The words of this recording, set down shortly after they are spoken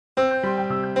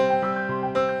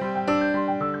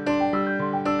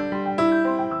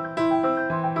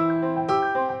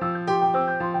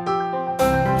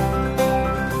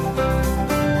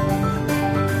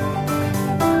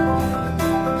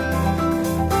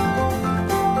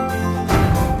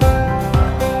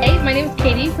my name is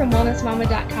Katie from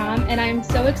wellnessmama.com, and I'm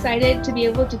so excited to be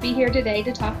able to be here today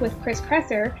to talk with Chris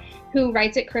Kresser, who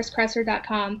writes at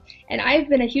chriskresser.com. And I've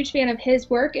been a huge fan of his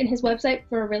work and his website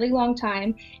for a really long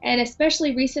time, and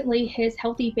especially recently his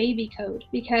Healthy Baby Code,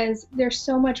 because there's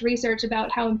so much research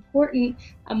about how important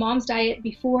a mom's diet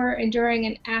before and during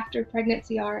and after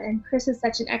pregnancy are, and Chris is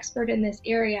such an expert in this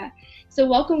area. So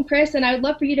welcome, Chris, and I would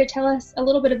love for you to tell us a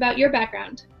little bit about your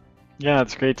background. Yeah,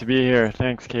 it's great to be here.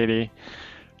 Thanks, Katie.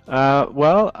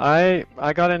 Well, I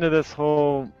got into this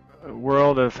whole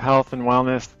world of health and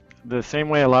wellness the same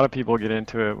way a lot of people get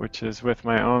into it, which is with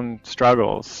my own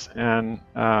struggles. And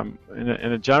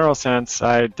in a general sense,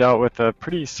 I dealt with a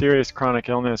pretty serious chronic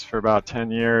illness for about 10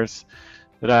 years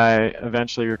that I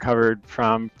eventually recovered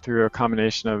from through a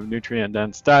combination of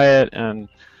nutrient-dense diet and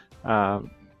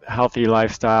healthy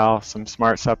lifestyle, some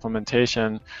smart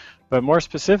supplementation. But more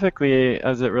specifically,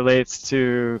 as it relates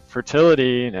to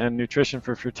fertility and nutrition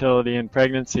for fertility and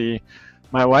pregnancy,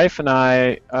 my wife and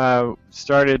I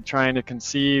started trying to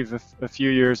conceive a few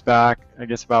years back, I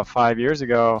guess about 5 years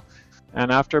ago.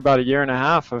 And after about a year and a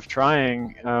half of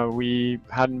trying, we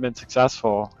hadn't been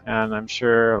successful. And I'm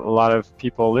sure a lot of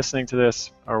people listening to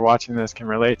this or watching this can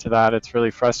relate to that. It's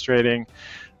really frustrating,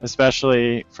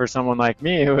 especially for someone like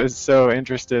me who is so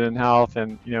interested in health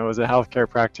and was a healthcare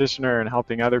practitioner and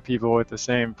helping other people with the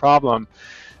same problem.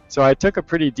 So I took a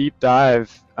pretty deep dive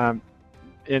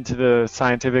into the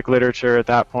scientific literature at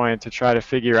that point to try to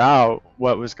figure out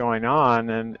what was going on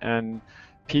and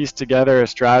piece together a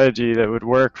strategy that would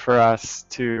work for us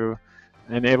to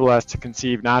enable us to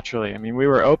conceive naturally. I mean, we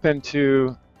were open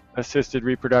to assisted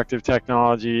reproductive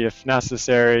technology if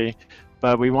necessary,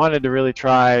 but we wanted to really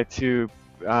try to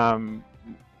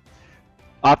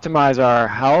optimize our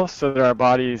health so that our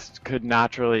bodies could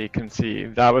naturally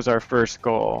conceive. That was our first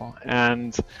goal.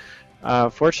 And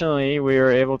fortunately, we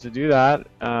were able to do that.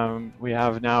 We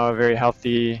have now a very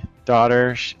healthy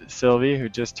daughter, Sylvie, who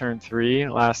just turned 3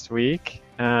 last week.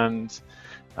 And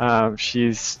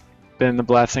she's been the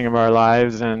blessing of our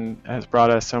lives and has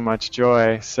brought us so much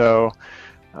joy. So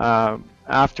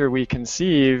after we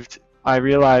conceived, I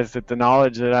realized that the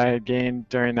knowledge that I had gained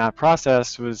during that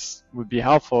process would be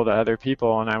helpful to other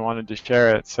people, and I wanted to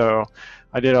share it. So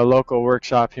I did a local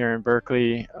workshop here in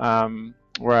Berkeley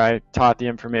where I taught the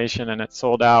information, and it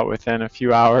sold out within a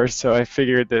few hours. So I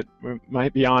figured that we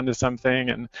might be onto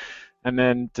something, and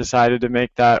then decided to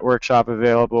make that workshop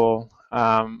available,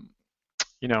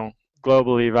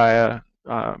 globally via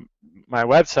my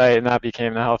website, and that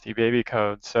became the Healthy Baby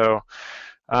Code. So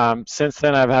since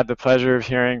then, I've had the pleasure of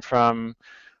hearing from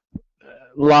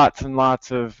lots and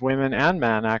lots of women and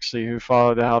men, actually, who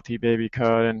follow the Healthy Baby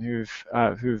Code and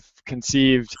who've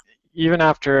conceived, even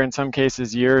after, in some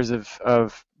cases, years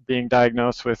of being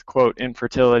diagnosed with, quote,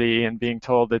 infertility and being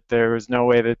told that there was no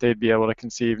way that they'd be able to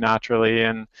conceive naturally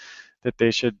and that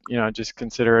they should, just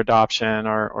consider adoption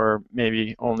or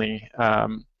maybe only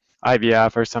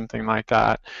IVF or something like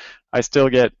that. I still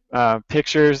get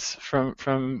pictures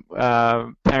from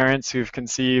parents who've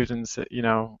conceived and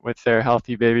with their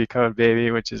Healthy Baby Code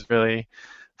baby, which is really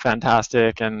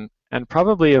fantastic. And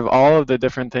probably of all of the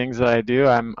different things that I do,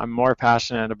 I'm more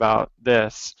passionate about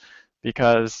this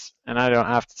because, and I don't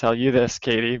have to tell you this,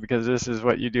 Katie, because this is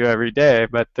what you do every day,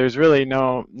 but there's really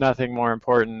nothing more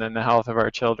important than the health of our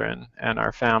children and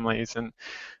our families. And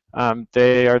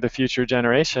they are the future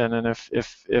generation, and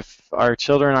if our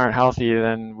children aren't healthy,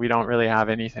 then we don't really have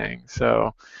anything.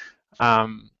 So,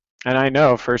 and I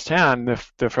know firsthand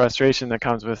the frustration that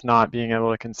comes with not being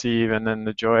able to conceive, and then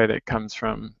the joy that comes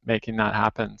from making that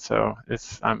happen. So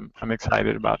I'm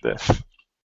excited about this.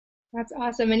 That's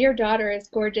awesome, and your daughter is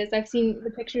gorgeous. I've seen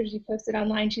the pictures you posted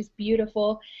online. She's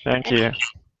beautiful. Thank you.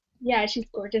 Yeah, she's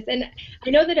gorgeous. And I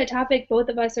know that a topic both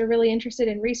of us are really interested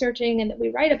in researching and that we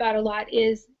write about a lot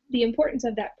is the importance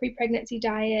of that pre-pregnancy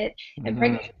diet and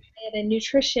pregnancy diet and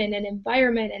nutrition and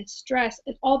environment and stress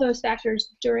and all those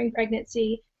factors during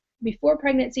pregnancy, before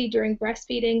pregnancy, during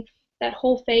breastfeeding, that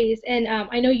whole phase. And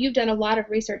I know you've done a lot of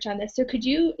research on this. So could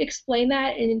you explain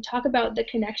that and talk about the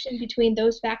connection between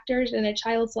those factors and a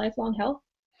child's lifelong health?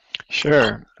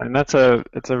 Sure. And it's a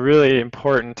really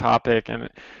important topic. And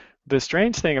the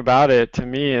strange thing about it to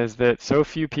me is that so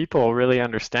few people really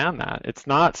understand that. It's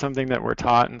not something that we're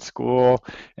taught in school.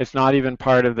 It's not even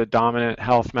part of the dominant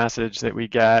health message that we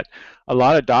get. A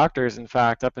lot of doctors, in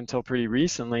fact, up until pretty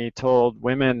recently, told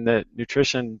women that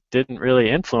nutrition didn't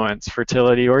really influence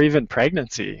fertility or even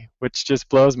pregnancy, which just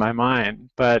blows my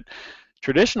mind. But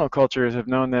traditional cultures have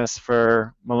known this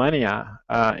for millennia.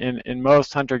 In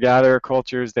most hunter-gatherer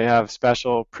cultures, they have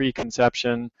special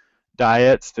preconception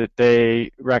diets that they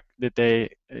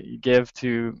give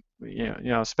to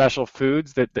special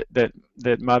foods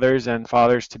that mothers and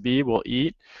fathers to be will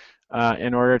eat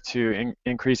in order to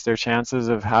increase their chances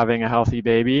of having a healthy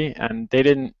baby. And they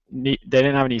didn't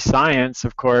have any science,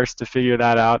 of course, to figure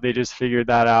that out. They just figured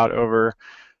that out over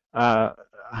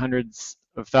hundreds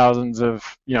of thousands of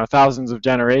thousands of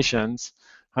generations,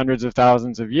 hundreds of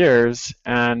thousands of years,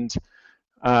 and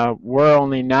we're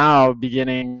only now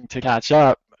beginning to catch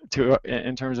up to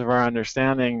in terms of our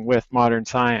understanding with modern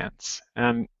science.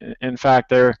 And in fact,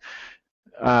 there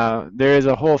is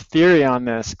a whole theory on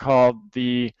this called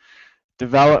the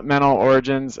developmental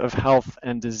origins of health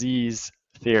and disease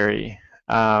theory,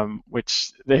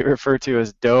 which they refer to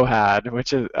as DOHAD,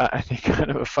 which is, I think, kind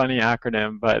of a funny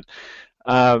acronym, but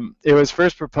it was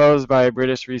first proposed by a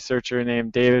British researcher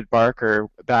named David Barker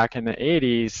back in the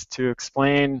 80s to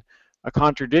explain a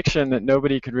contradiction that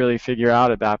nobody could really figure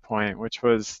out at that point, which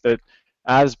was that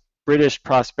as British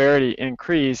prosperity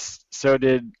increased, so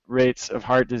did rates of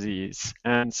heart disease.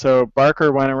 And so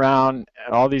Barker went around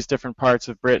all these different parts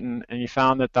of Britain, and he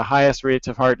found that the highest rates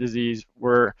of heart disease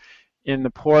were in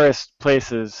the poorest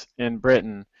places in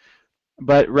Britain.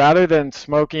 But rather than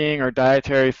smoking or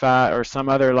dietary fat or some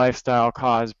other lifestyle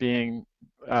cause being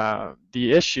the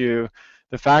issue,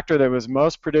 the factor that was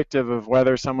most predictive of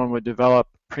whether someone would develop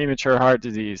premature heart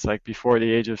disease, like before the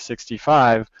age of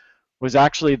 65, was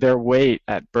actually their weight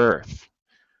at birth.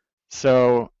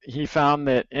 So he found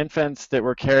that infants that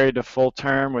were carried to full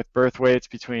term with birth weights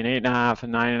between 8.5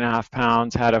 and 9.5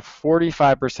 pounds had a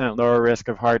 45% lower risk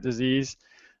of heart disease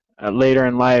later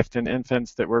in life than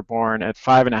infants that were born at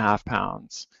 5.5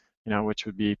 pounds, which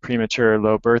would be premature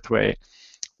low birth weight.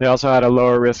 They also had a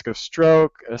lower risk of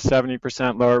stroke, a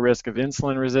 70% lower risk of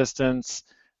insulin resistance,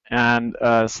 and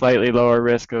a slightly lower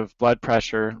risk of blood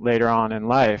pressure later on in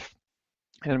life.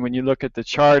 And when you look at the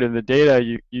chart of the data,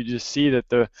 you just see that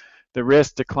the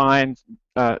risk declines,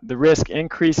 the risk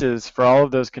increases for all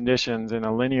of those conditions in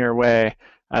a linear way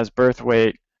as birth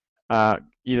weight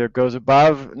either goes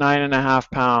above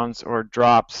 9.5 pounds or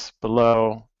drops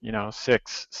below,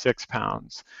 6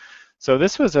 pounds. So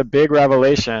this was a big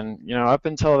revelation. Up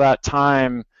until that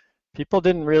time, people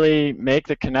didn't really make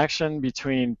the connection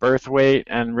between birth weight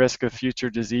and risk of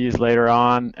future disease later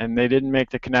on, and they didn't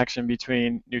make the connection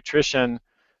between nutrition,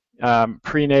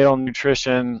 prenatal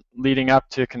nutrition leading up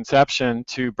to conception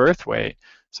to birth weight.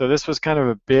 So this was kind of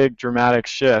a big dramatic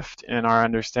shift in our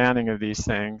understanding of these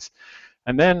things.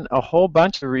 And then a whole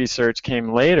bunch of research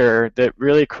came later that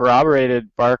really corroborated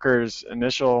Barker's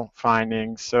initial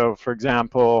findings. So for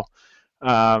example,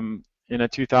 in a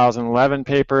 2011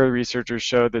 paper, researchers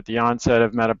showed that the onset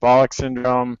of metabolic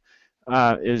syndrome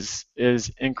is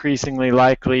increasingly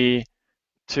likely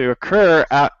to occur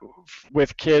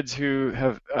with kids who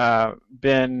have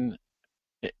been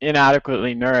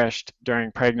inadequately nourished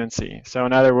during pregnancy. So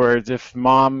in other words, if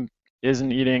mom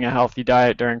isn't eating a healthy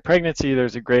diet during pregnancy,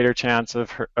 there's a greater chance of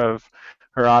her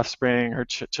offspring, her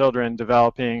children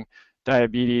developing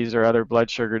diabetes or other blood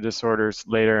sugar disorders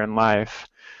later in life.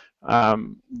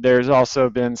 There's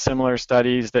also been similar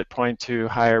studies that point to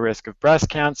higher risk of breast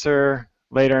cancer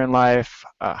later in life,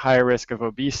 higher risk of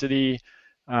obesity,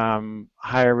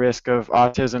 higher risk of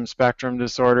autism spectrum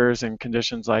disorders and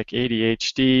conditions like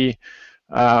ADHD.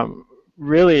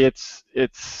 Really, it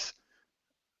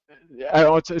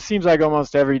seems like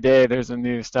almost every day there's a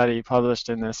new study published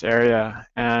in this area,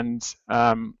 and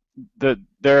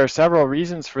there are several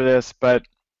reasons for this, but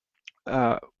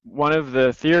one of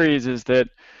the theories is that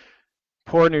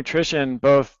poor nutrition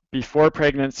both before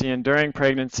pregnancy and during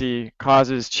pregnancy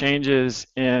causes changes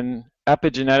in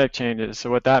epigenetic changes. So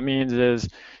what that means is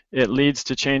it leads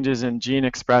to changes in gene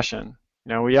expression.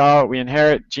 We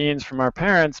inherit genes from our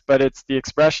parents, but it's the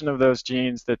expression of those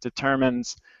genes that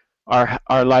determines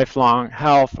our lifelong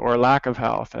health or lack of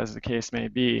health, as the case may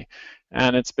be.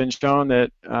 And it's been shown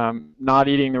that not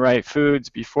eating the right foods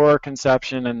before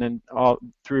conception and then all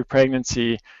through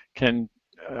pregnancy can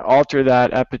alter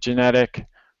that epigenetic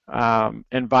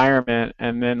environment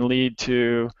and then lead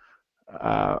to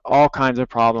all kinds of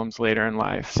problems later in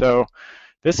life. So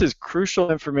this is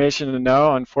crucial information to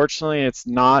know. Unfortunately, it's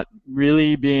not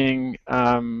really being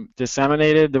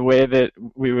disseminated the way that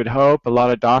we would hope. A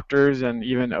lot of doctors and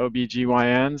even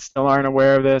OBGYNs still aren't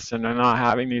aware of this and are not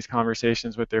having these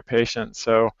conversations with their patients.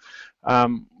 So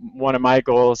one of my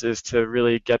goals is to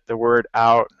really get the word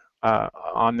out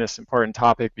on this important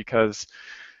topic, because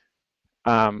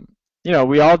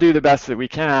we all do the best that we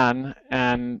can,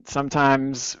 and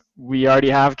sometimes we already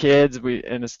have kids, we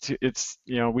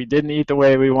didn't eat the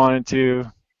way we wanted to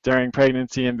during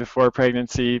pregnancy and before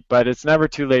pregnancy, but it's never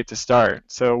too late to start.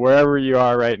 So wherever you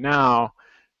are right now,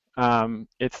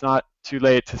 it's not too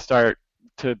late to start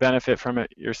to benefit from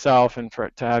it yourself and for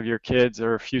to have your kids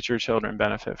or future children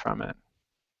benefit from it.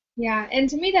 Yeah, and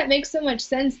to me that makes so much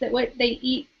sense that what they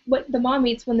eat, what the mom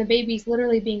eats when the baby's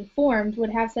literally being formed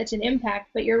would have such an impact.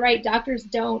 But you're right, doctors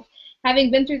don't.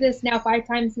 Having been through this now 5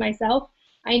 times myself,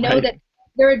 I know Right. that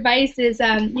their advice is,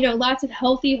 lots of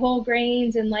healthy whole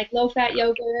grains and like low-fat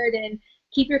yogurt and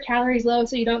keep your calories low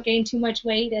so you don't gain too much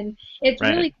weight. And it's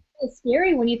Right. really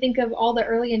scary when you think of all the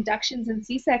early inductions and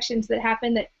C-sections that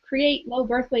happen that create low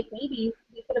birth weight babies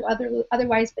that could have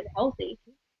otherwise been healthy.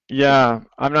 Yeah,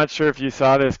 I'm not sure if you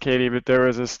saw this, Katie, but there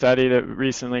was a study that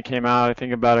recently came out, I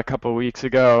think about a couple weeks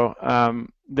ago.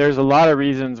 There's a lot of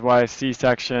reasons why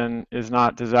C-section is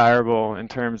not desirable in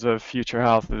terms of future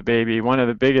health of the baby. One of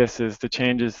the biggest is the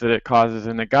changes that it causes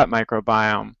in the gut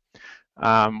microbiome.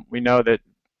 We know that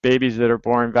babies that are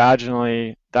born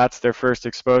vaginally, that's their first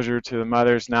exposure to the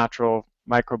mother's natural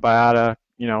microbiota,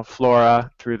 flora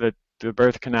through the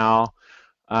birth canal,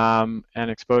 and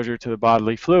exposure to the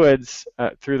bodily fluids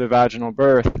through the vaginal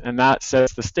birth, and that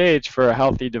sets the stage for a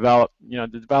healthy the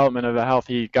development of a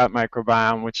healthy gut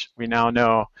microbiome, which we now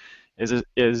know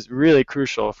is really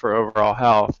crucial for overall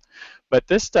health. But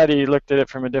this study looked at it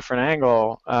from a different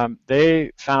angle.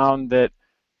 They found that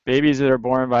babies that are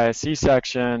born by a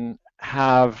C-section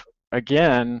have,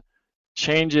 again,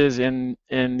 changes in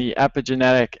the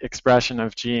epigenetic expression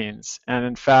of genes. And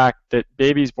in fact, that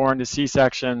babies born to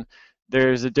C-section,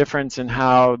 there's a difference in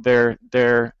how their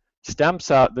the stem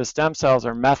cells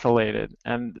are methylated.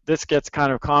 And this gets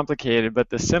kind of complicated, but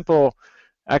the simple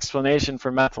explanation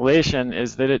for methylation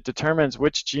is that it determines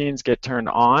which genes get turned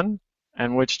on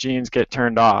and which genes get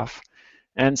turned off.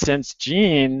 And since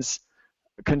genes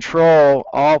control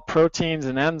all proteins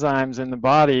and enzymes in the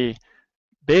body,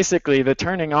 basically the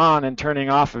turning on and turning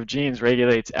off of genes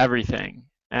regulates everything.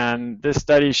 And this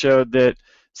study showed that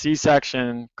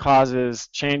C-section causes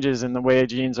changes in the way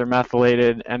genes are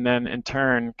methylated, and then in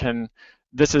turn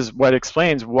this is what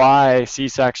explains why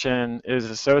C-section is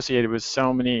associated with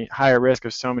so many higher risk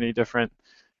of so many different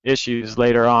issues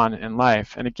later on in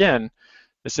life. And again,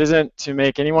 this isn't to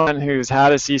make anyone who's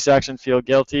had a C-section feel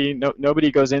guilty. No,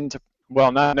 nobody goes into,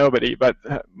 well, not nobody, but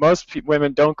most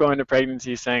women don't go into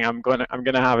pregnancy saying I'm going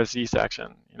to have a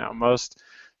C-section. Most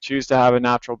choose to have a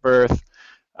natural birth,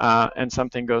 and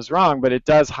something goes wrong. But it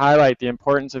does highlight the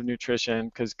importance of nutrition,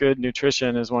 because good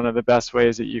nutrition is one of the best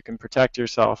ways that you can protect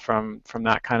yourself from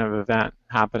that kind of event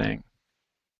happening.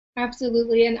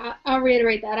 Absolutely, and I'll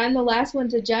reiterate that. I'm the last one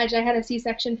to judge. I had a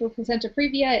C-section for placenta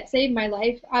previa. It saved my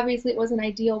life. Obviously, it wasn't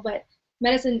ideal, but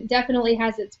medicine definitely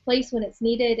has its place when it's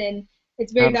needed, and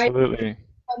it's very valuable, Absolutely.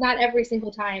 but not every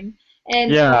single time.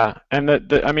 And Yeah, and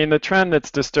I mean, the trend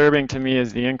that's disturbing to me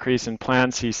is the increase in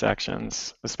planned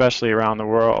C-sections, especially around the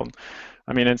world.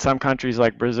 I mean, in some countries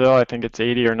like Brazil, I think it's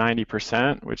 80 or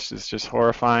 90%, which is just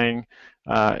horrifying.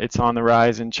 It's on the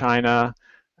rise in China,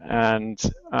 and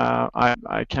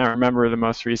I can't remember the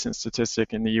most recent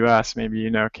statistic in the U.S. Maybe you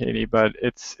know, Katie, but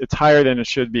it's higher than it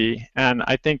should be, and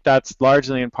I think that's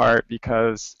largely in part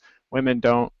because women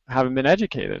haven't been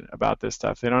educated about this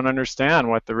stuff. They don't understand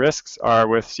what the risks are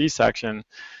with C-section.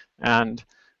 And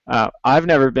I've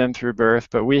never been through birth,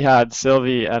 but we had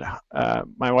Sylvie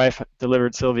my wife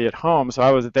delivered Sylvie at home, so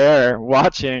I was there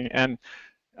watching, and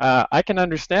I can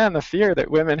understand the fear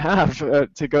that women have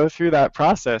to go through that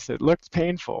process. It looked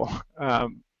painful,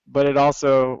 but it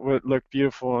also looked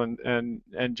beautiful and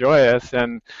joyous.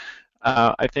 And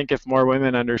I think if more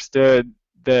women understood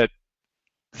that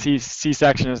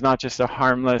C-section is not just a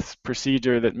harmless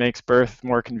procedure that makes birth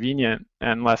more convenient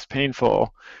and less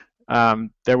painful,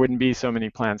 there wouldn't be so many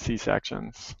planned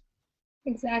C-sections.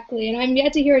 exactly, and I'm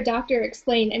yet to hear a doctor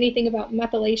explain anything about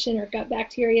methylation or gut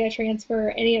bacteria transfer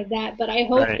or any of that. But I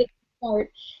hope Right. that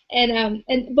part. And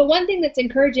but one thing that's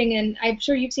encouraging, and I'm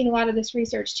sure you've seen a lot of this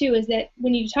research too, is that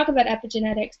when you talk about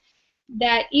epigenetics,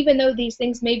 that even though these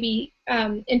things may be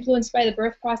influenced by the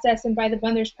birth process and by the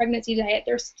mother's pregnancy diet,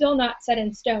 they're still not set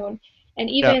in stone. And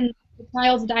Yep. even the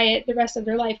child's diet the rest of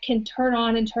their life can turn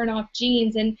on and turn off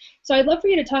genes. And so I'd love for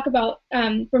you to talk about,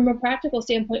 from a practical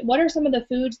standpoint, what are some of the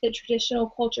foods that traditional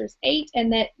cultures ate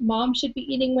and that moms should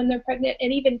be eating when they're pregnant,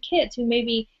 and even kids who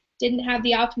maybe didn't have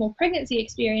the optimal pregnancy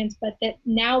experience, but that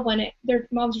now when their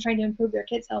moms are trying to improve their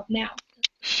kids' health now.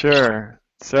 Sure.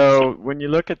 So when you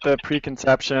look at the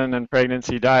preconception and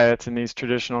pregnancy diets in these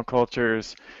traditional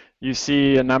cultures, you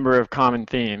see a number of common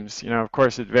themes. Of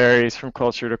course, it varies from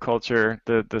culture to culture,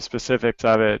 the specifics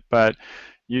of it, but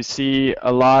you see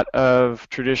a lot of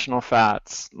traditional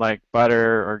fats like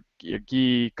butter or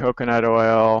ghee, coconut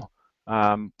oil,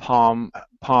 palm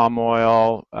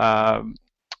oil,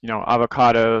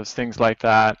 avocados, things like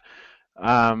that.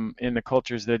 in the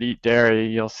cultures that eat dairy,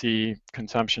 you'll see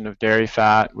consumption of dairy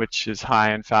fat, which is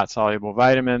high in fat-soluble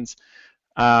vitamins.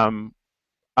 Um,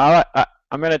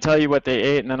 I'm going to tell you what they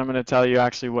ate, and then I'm going to tell you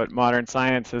actually what modern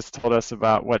science has told us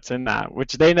about what's in that,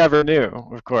 which they never knew,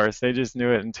 of course. They just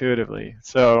knew it intuitively.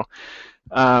 So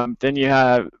then you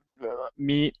have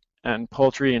meat and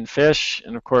poultry and fish,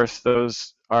 and of course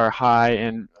those are high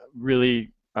in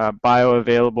really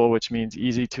bioavailable, which means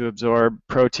easy to absorb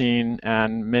protein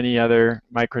and many other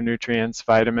micronutrients,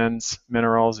 vitamins,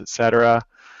 minerals, etc.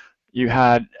 You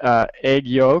had egg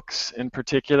yolks in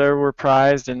particular were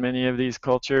prized in many of these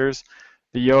cultures.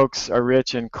 The yolks are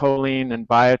rich in choline and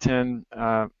biotin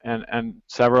and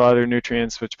several other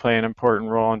nutrients which play an important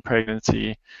role in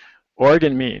pregnancy.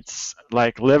 Organ meats,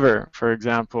 like liver, for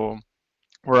example,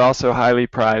 were also highly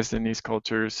prized in these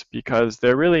cultures because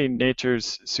they're really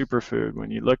nature's superfood.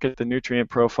 When you look at the nutrient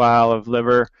profile of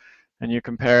liver and you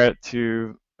compare it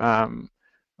to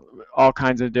all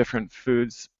kinds of different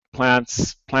foods, plant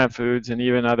foods, and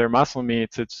even other muscle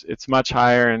meats, it's much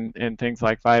higher in things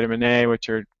like vitamin A, which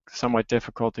are somewhat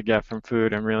difficult to get from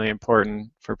food and really important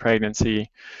for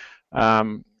pregnancy.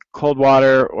 Cold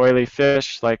water, oily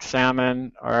fish like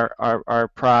salmon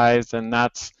are prized, and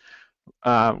that's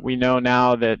we know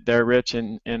now that they're rich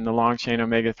in the long chain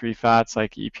omega-3 fats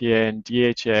like EPA and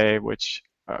DHA, which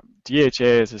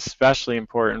DHA is especially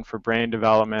important for brain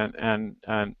development and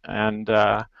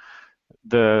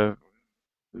the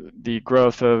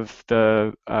growth of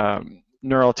the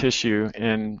neural tissue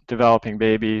in developing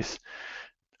babies.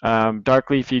 Dark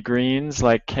leafy greens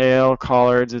like kale,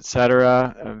 collards,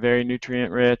 etc., very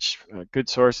nutrient rich, good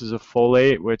sources of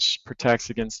folate, which protects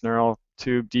against neural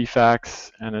tube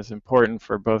defects and is important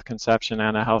for both conception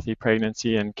and a healthy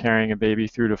pregnancy and carrying a baby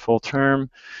through to full term.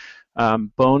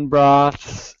 Bone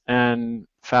broths and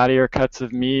fattier cuts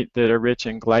of meat that are rich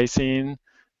in glycine,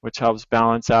 which helps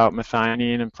balance out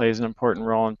methionine and plays an important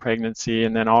role in pregnancy,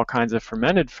 and then all kinds of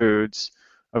fermented foods,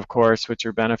 of course, which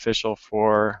are beneficial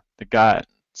for the gut.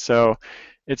 So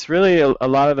it's really a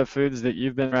lot of the foods that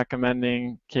you've been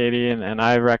recommending, Katie, and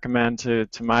I recommend to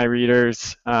my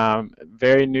readers.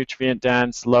 Very nutrient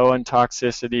dense, low in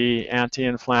toxicity,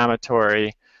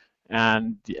 anti-inflammatory,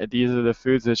 and these are the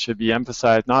foods that should be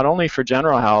emphasized not only for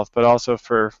general health but also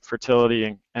for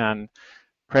fertility and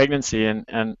pregnancy,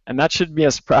 and that should be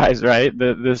a surprise, right?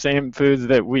 The same foods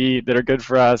that are good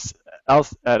for us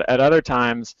at other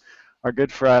times are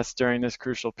good for us during this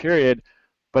crucial period.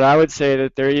 But I would say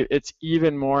that it's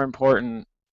even more important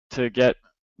to get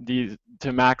these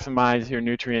to maximize your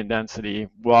nutrient density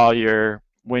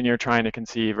when you're trying to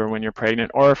conceive or when you're pregnant,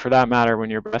 or for that matter when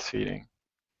you're breastfeeding.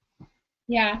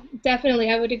 Yeah, definitely.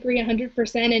 I would agree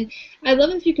 100%. And I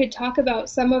love if you could talk about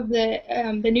some of the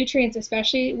nutrients,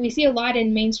 especially. We see a lot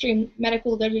in mainstream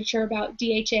medical literature about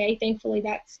DHA. Thankfully,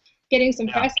 that's getting some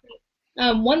Yeah. press.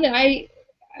 One that I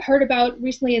heard about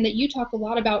recently and that you talk a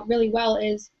lot about really well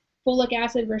is folic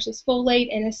acid versus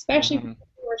folate, and especially for Hmm. people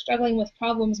who are struggling with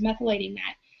problems methylating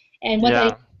that. And what that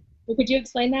is. Yeah. Could you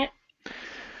explain that?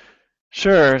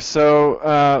 Sure. So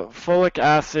folic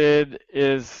acid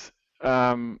is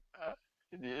um,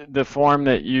 the form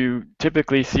that you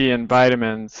typically see in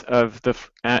vitamins and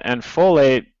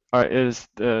folate is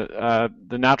the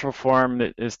natural form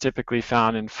that is typically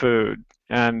found in food.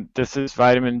 And this is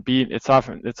vitamin B. It's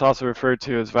also referred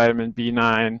to as vitamin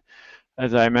B9.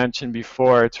 As I mentioned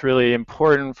before, it's really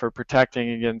important for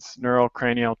protecting against neural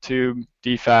cranial tube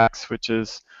defects, which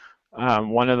is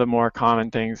one of the more common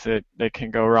things that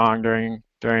can go wrong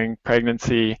during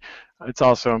pregnancy. It's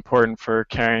also important for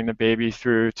carrying the baby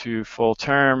through to full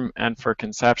term and for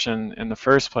conception in the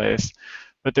first place.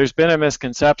 But there's been a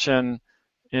misconception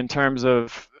in terms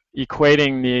of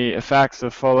equating the effects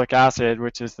of folic acid,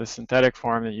 which is the synthetic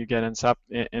form that you get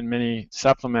in many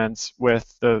supplements,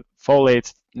 with the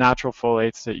folates, natural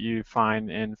folates that you find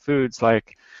in foods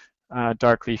like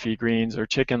dark leafy greens or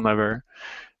chicken liver.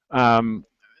 Um,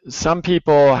 some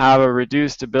people have a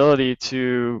reduced ability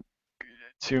to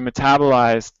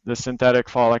metabolize the synthetic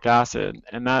folic acid,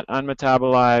 and that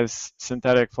unmetabolized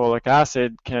synthetic folic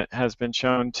acid has been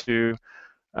shown to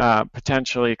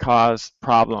potentially cause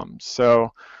problems.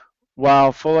 So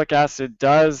while folic acid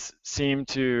does seem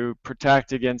to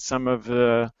protect against some of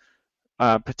the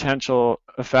potential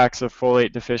effects of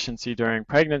folate deficiency during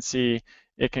pregnancy,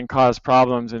 it can cause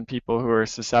problems in people who are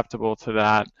susceptible to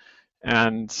that.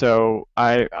 And so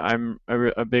I'm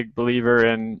a big believer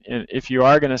in if you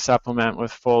are going to supplement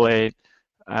with folate,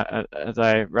 as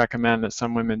I recommend that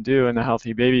some women do in the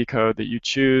Healthy Baby Code, that you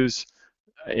choose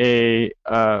a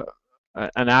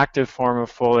an active form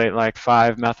of folate like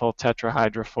 5-methyl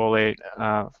tetrahydrofolate,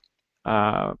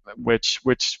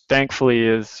 which thankfully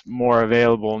is more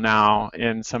available now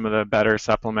in some of the better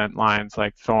supplement lines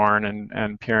like Thorne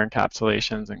and Pure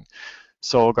Encapsulations and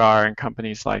Solgar and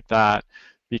companies like that,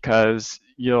 because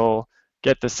you'll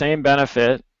get the same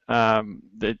benefit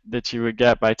that you would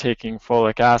get by taking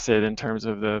folic acid in terms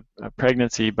of the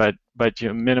pregnancy, but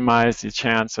you minimize the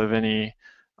chance of any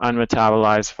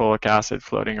unmetabolized folic acid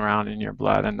floating around in your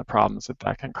blood and the problems that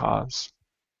that can cause.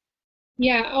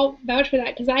 Yeah, I'll vouch for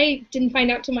that because I didn't find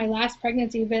out till my last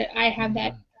pregnancy that I have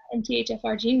that Mhm.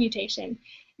 MTHFR gene mutation.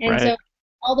 And Right. so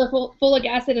all the folic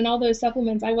acid and all those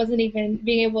supplements I wasn't even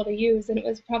being able to use, and it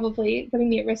was probably putting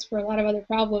me at risk for a lot of other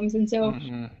problems. And so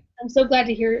Hmm. I'm so glad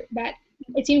to hear that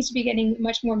it seems to be getting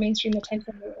much more mainstream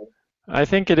attention lately. I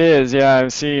think it is, yeah. I'm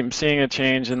seeing a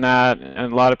change in that,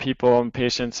 and a lot of people and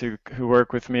patients who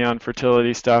work with me on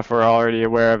fertility stuff are already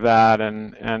aware of that,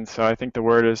 and so I think the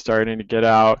word is starting to get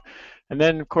out. And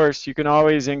then, of course, you can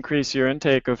always increase your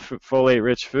intake of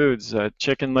folate-rich foods.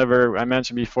 Chicken liver, I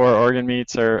mentioned before, organ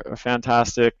meats are a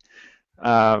fantastic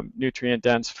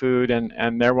nutrient-dense food,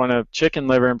 and they're one of chicken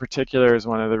liver in particular is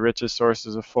one of the richest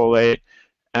sources of folate.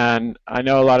 And I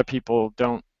know a lot of people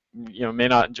don't, may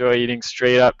not enjoy eating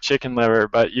straight up chicken liver,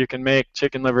 but you can make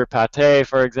chicken liver pate,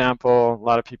 for example. A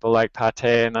lot of people like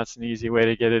pate, and that's an easy way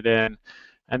to get it in.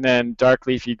 And then dark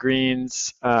leafy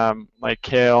greens like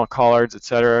kale, collards,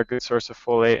 etc., a good source of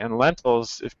folate. And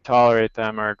lentils, if you tolerate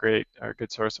them, are a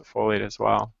good source of folate as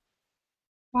well.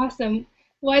 Awesome.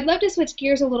 Well, I'd love to switch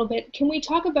gears a little bit. Can we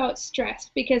talk about stress?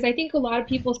 Because I think a lot of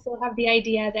people still have the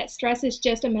idea that stress is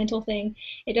just a mental thing.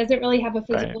 It doesn't really have a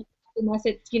Right. physical unless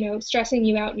it's, stressing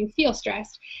you out and you feel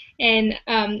stressed. And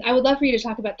I would love for you to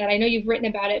talk about that. I know you've written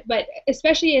about it, but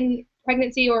especially in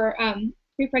pregnancy or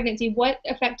pre-pregnancy, what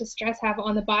effect does stress have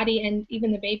on the body and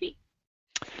even the baby?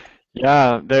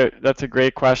 Yeah, that's a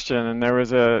great question. And there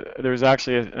was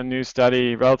actually a new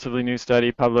study, relatively new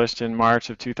study, published in March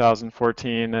of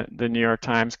 2014 that the New York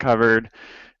Times covered,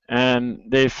 and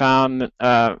they found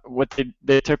what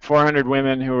they took 400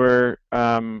 women who were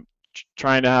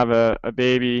trying to have a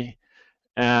baby,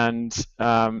 and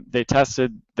they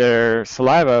tested their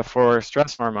saliva for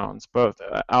stress hormones, both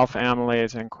alpha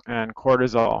amylase and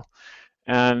cortisol.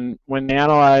 And when they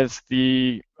analyzed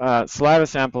the saliva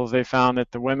samples, they found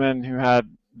that the women who had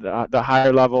the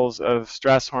higher levels of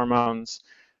stress hormones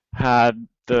had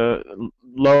the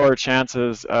lower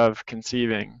chances of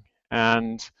conceiving.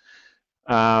 And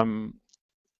um,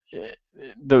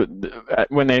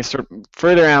 when they sort of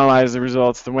further analyzed the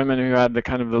results, the women who had the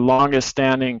kind of the longest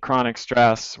standing chronic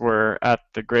stress were at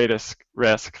the greatest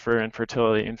risk for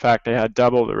infertility. In fact, they had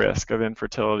double the risk of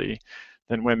infertility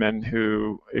than women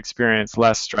who experience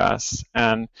less stress.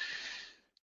 And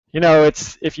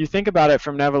it's if you think about it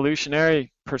from an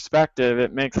evolutionary perspective,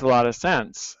 it makes a lot of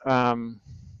sense.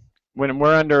 When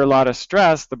we're under a lot of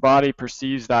stress, the body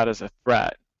perceives that as a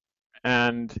threat,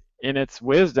 and in its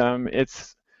wisdom,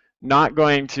 it's not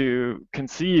going to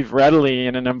conceive readily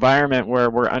in an environment where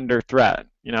we're under threat.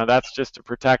 That's just a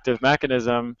protective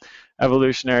mechanism,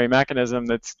 evolutionary mechanism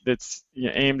that's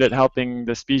aimed at helping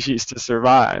the species to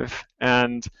survive.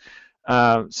 And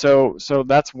so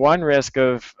that's one risk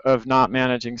of not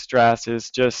managing stress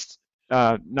is just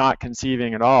not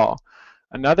conceiving at all.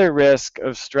 Another risk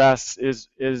of stress is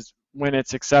when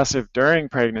it's excessive during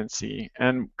pregnancy,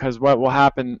 and because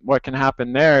what can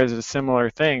happen there is a similar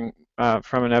thing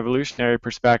from an evolutionary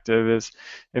perspective. Is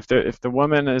if the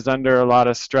woman is under a lot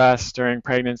of stress during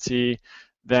pregnancy,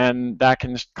 then that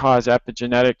can cause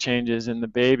epigenetic changes in the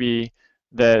baby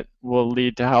that will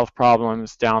lead to health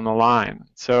problems down the line.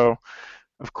 So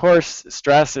of course,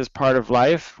 stress is part of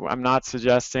life. I'm not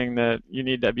suggesting that you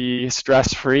need to be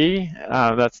stress free.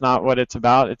 That's not what it's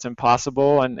about. It's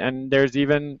impossible. And there's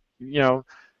even,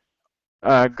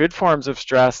 good forms of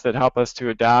stress that help us to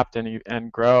adapt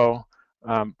and grow,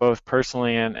 both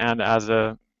personally and as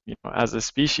a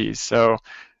species. So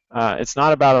it's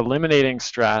not about eliminating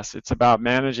stress. It's about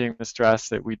managing the stress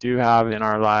that we do have in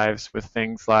our lives with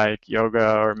things like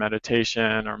yoga or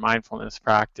meditation or mindfulness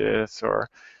practice or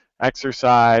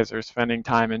exercise or spending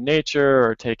time in nature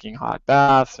or taking hot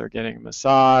baths or getting a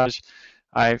massage.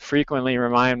 I frequently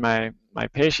remind my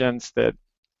patients that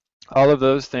all of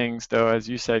those things, though, as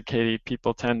you said, Katie,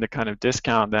 people tend to kind of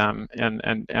discount them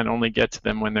and only get to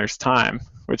them when there's time,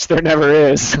 which there never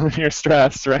is when you're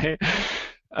stressed, right?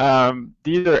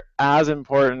 These are as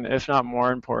important, if not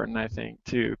more important, I think,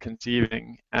 to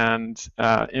conceiving. And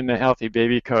in the Healthy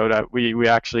Baby Code, we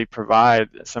actually provide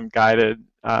some guided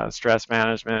stress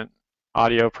management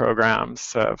audio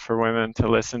programs for women to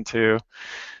listen to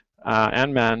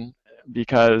and men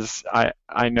because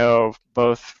I know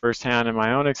both firsthand in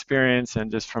my own experience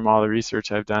and just from all the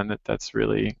research I've done that that's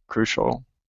really crucial.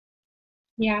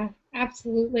 Yeah,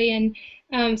 absolutely.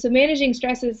 And so managing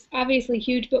stress is obviously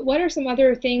huge, but what are some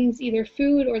other things, either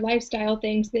food or lifestyle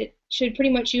things, that should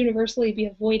pretty much universally be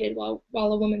avoided while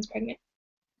a woman's pregnant?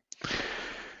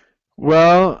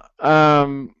 Well,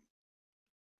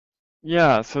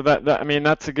 yeah, so I mean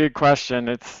that's a good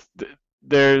question.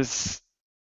 There's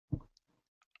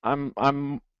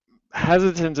I'm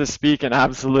hesitant to speak in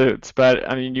absolutes, but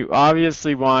I mean you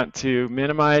obviously want to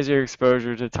minimize your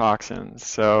exposure to toxins.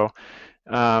 So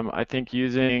I think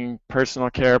using personal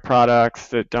care products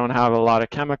that don't have a lot of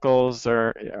chemicals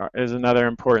is another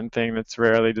important thing that's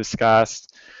rarely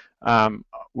discussed. Um,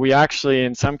 we actually,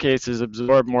 in some cases,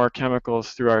 absorb more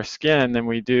chemicals through our skin than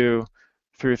we do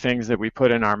through things that we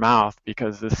put in our mouth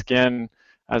because the skin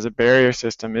as a barrier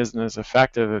system isn't as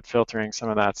effective at filtering some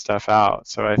of that stuff out.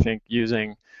 So I think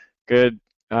using good,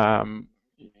 um,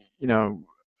 you know,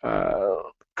 uh,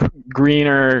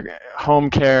 greener home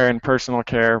care and personal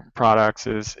care products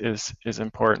is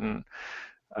important.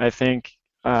 I think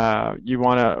you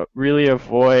want to really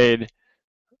avoid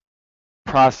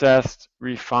processed,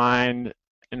 refined,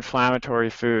 inflammatory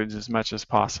foods as much as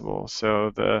possible.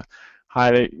 So the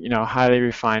highly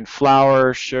refined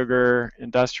flour, sugar,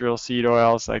 industrial seed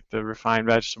oils like the refined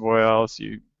vegetable oils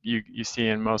you see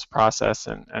in most processed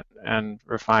and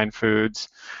refined foods.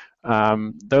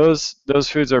 Those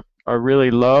foods are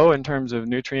really low in terms of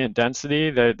nutrient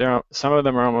density. Some of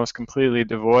them are almost completely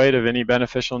devoid of any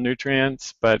beneficial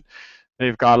nutrients, but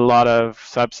they've got a lot of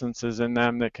substances in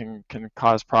them that can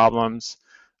cause problems,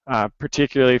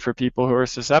 particularly for people who are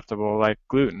susceptible, like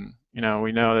gluten.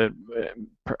 We know that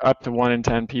up to 1 in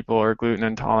 10 people are gluten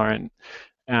intolerant,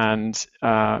 and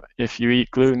if you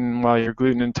eat gluten while you're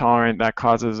gluten intolerant, that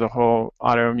causes a whole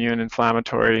autoimmune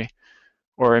inflammatory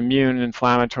or immune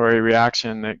inflammatory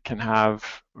reaction that can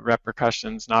have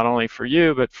repercussions not only for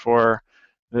you but for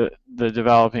the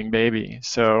developing baby.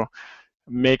 So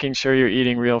making sure you're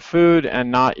eating real food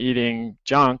and not eating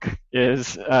junk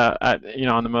is,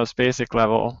 on the most basic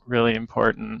level, really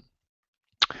important.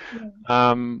 Yeah.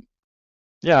 Um,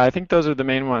 yeah, I think those are the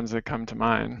main ones that come to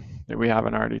mind that we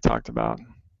haven't already talked about.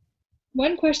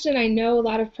 One question I know a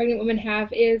lot of pregnant women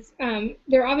have is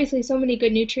there are obviously so many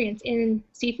good nutrients in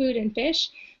seafood and fish,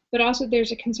 but also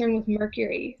there's a concern with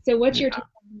mercury. So what's your Yeah, take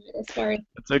on that as far as?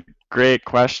 that's a great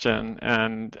question,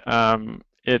 and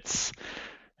it's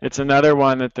another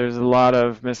one that there's a lot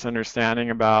of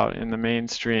misunderstanding about in the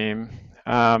mainstream.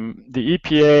 The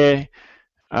EPA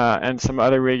and some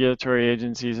other regulatory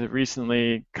agencies have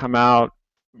recently come out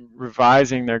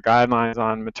revising their guidelines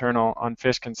on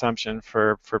fish consumption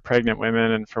for pregnant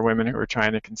women and for women who are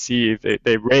trying to conceive.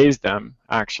 They raised them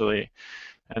actually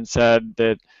and said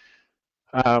that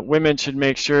women should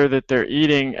make sure that they're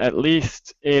eating at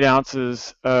least 8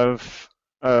 ounces of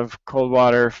cold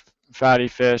water fatty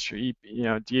fish or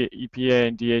EPA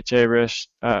and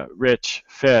DHA rich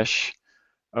fish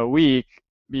a week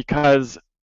because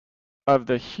of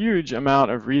the huge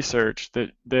amount of research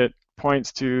that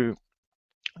points to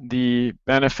the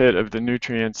benefit of the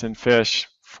nutrients in fish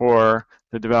for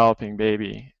the developing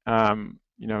baby.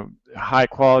 High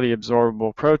quality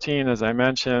absorbable protein, as I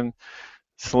mentioned,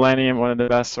 selenium, one of the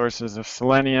best sources of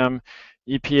selenium,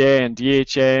 EPA and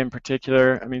DHA in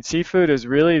particular. I mean, seafood is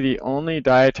really the only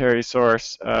dietary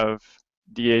source of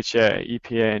DHA,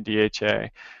 EPA, and DHA.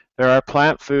 There are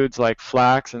plant foods like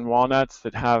flax and walnuts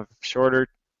that have shorter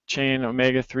chain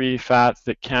omega-3 fats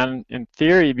that can, in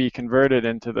theory, be converted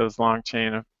into those long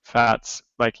chain of fats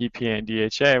like EPA and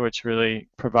DHA, which really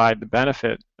provide the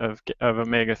benefit of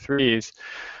omega-3s.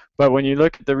 But when you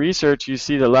look at the research, you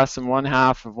see that less than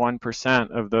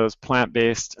 0.5% of those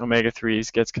plant-based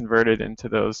omega-3s gets converted into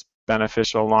those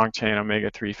beneficial long-chain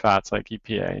omega-3 fats like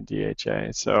EPA and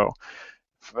DHA. So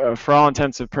for all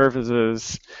intensive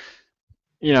purposes,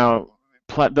 you know,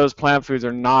 those plant foods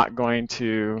are not going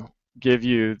to give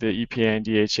you the EPA and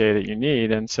DHA that you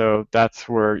need, and so that's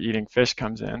where eating fish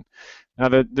comes in. Now,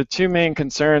 the two main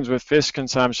concerns with fish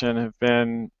consumption have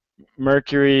been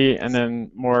mercury and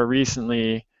then more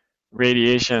recently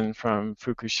radiation from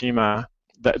Fukushima.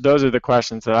 Those are the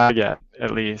questions that I get,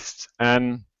 at least.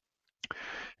 And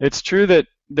it's true that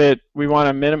we want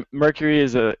to mercury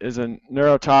is a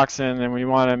neurotoxin, and we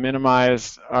want to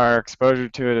minimize our exposure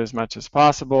to it as much as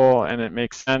possible. And it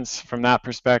makes sense from that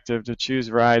perspective to choose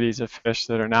varieties of fish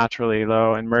that are naturally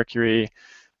low in mercury.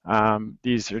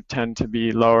 These tend to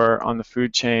be lower on the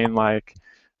food chain, like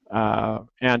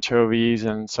anchovies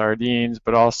and sardines,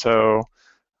 but also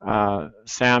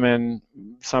salmon,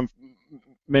 some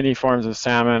many forms of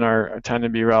salmon tend to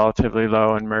be relatively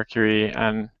low in mercury,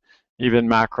 and even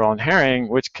mackerel and herring,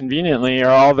 which conveniently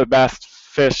are all the best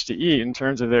fish to eat in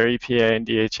terms of their EPA and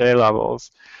DHA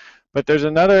levels. But there's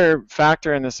another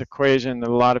factor in this equation that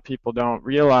a lot of people don't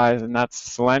realize, and that's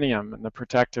selenium and the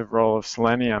protective role of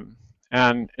selenium.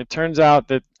 And it turns out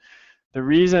that the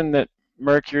reason that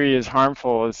mercury is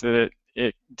harmful is that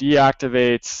it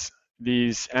deactivates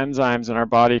these enzymes in our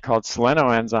body called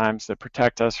selenoenzymes that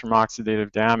protect us from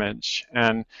oxidative damage.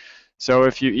 And so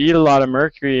if you eat a lot of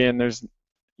mercury and there's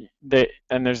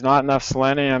not enough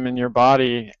selenium in your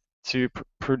body to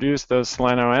produce those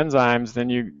selenoenzymes, then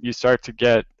you start to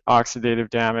get oxidative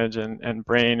damage and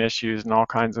brain issues and all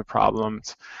kinds of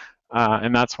problems.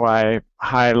 And that's why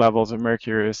high levels of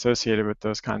mercury are associated with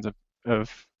those kinds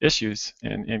of issues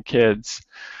in kids.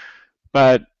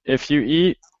 But if you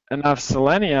eat enough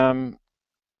selenium,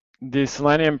 the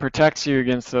selenium protects you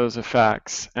against those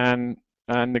effects. And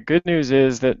the good news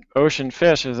is that ocean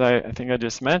fish, as I think I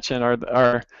just mentioned,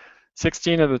 are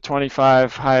 16 of the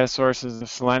 25 highest sources of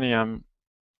selenium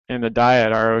in the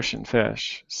diet are ocean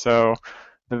fish. So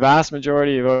the vast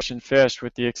majority of ocean fish,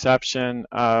 with the exception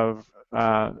of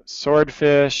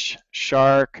swordfish,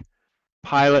 shark,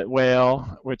 pilot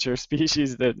whale, which are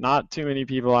species that not too many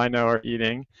people I know are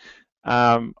eating,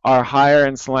 are higher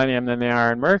in selenium than they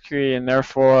are in mercury, and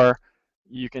therefore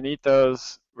you can eat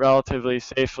those relatively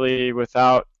safely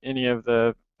without any of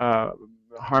the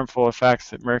harmful effects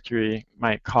that mercury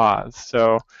might cause.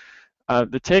 So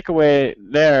the takeaway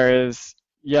there is,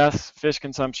 yes, fish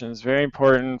consumption is very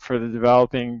important for the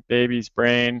developing baby's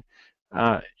brain.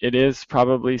 It is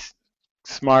probably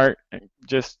smart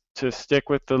just to stick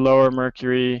with the lower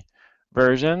mercury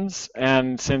versions,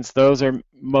 and since those are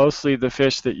mostly the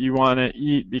fish that you want to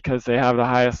eat because they have the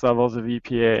highest levels of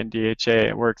EPA and DHA,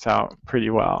 it works out pretty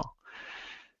well.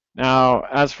 Now,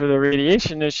 as for the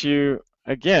radiation issue,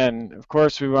 again, of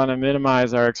course, we want to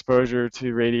minimize our exposure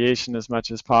to radiation as much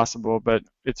as possible, but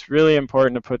it's really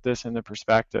important to put this into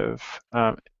perspective.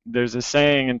 There's a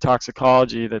saying in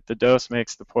toxicology that the dose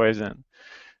makes the poison.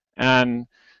 And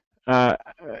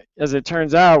as it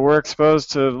turns out, we're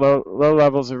exposed to low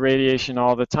levels of radiation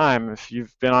all the time. If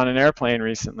you've been on an airplane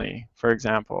recently, for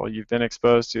example, you've been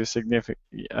exposed to a significant,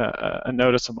 a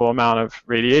noticeable amount of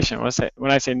radiation.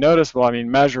 When I say noticeable, I mean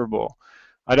measurable.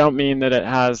 I don't mean that it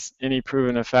has any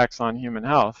proven effects on human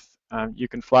health. You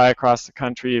can fly across the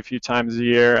country a few times a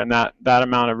year, and that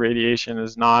amount of radiation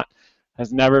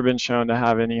has never been shown to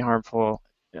have any harmful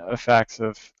effects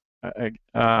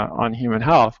on human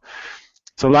health.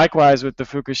 So likewise, with the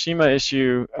Fukushima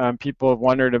issue, people have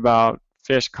wondered about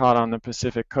fish caught on the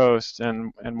Pacific coast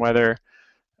and whether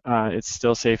it's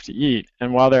still safe to eat.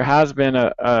 And while there has been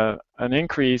a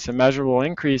measurable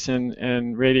increase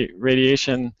in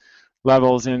radiation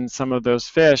levels in some of those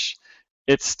fish,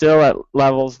 it's still at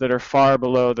levels that are far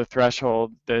below the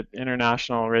threshold that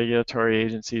international regulatory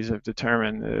agencies have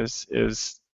determined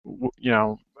is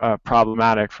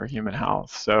problematic for human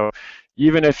health. So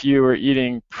even if you were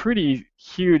eating pretty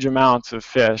huge amounts of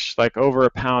fish, like over a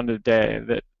pound a day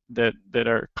that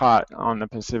are caught on the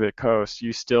Pacific coast,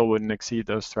 you still wouldn't exceed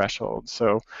those thresholds.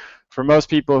 So for most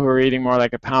people who are eating more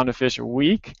like a pound of fish a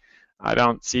week, I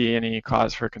don't see any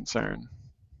cause for concern.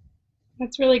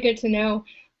 That's really good to know.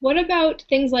 What about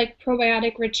things like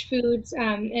probiotic-rich foods,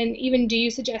 and even do you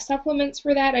suggest supplements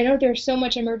for that? I know there's so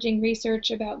much emerging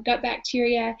research about gut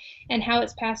bacteria and how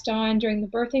it's passed on during the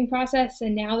birthing process,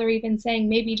 and now they're even saying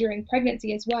maybe during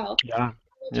pregnancy as well. Yeah,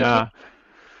 yeah.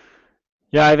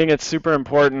 Yeah, I think it's super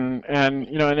important. And,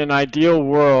 in an ideal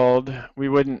world, we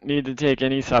wouldn't need to take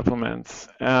any supplements.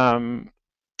 And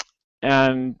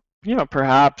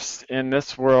perhaps in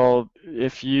this world,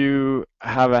 if you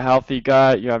have a healthy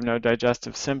gut, you have no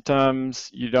digestive symptoms,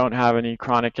 you don't have any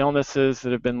chronic illnesses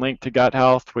that have been linked to gut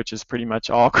health, which is pretty much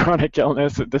all chronic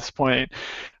illness at this point,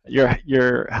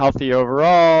 you're healthy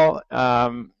overall,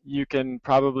 you can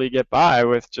probably get by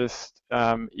with just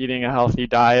eating a healthy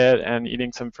diet and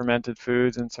eating some fermented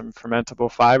foods and some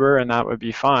fermentable fiber, and that would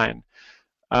be fine.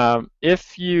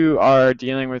 If you are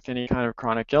dealing with any kind of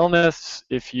chronic illness,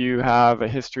 if you have a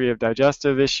history of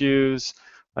digestive issues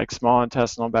like small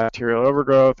intestinal bacterial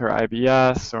overgrowth or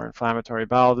IBS or inflammatory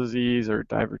bowel disease or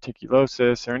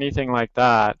diverticulosis or anything like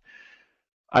that,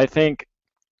 I think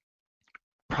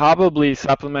probably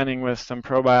supplementing with some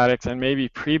probiotics and maybe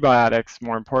prebiotics,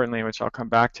 more importantly, which I'll come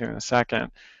back to in a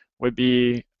second, would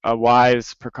be a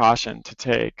wise precaution to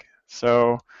take.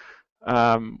 So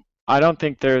I don't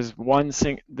think there's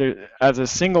as a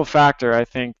single factor. I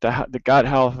think the gut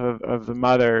health of the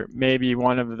mother may be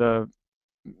one of the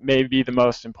may be the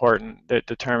most important that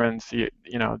determines the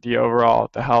overall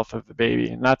the health of the baby.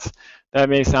 And that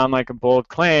may sound like a bold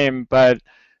claim, but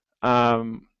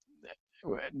um,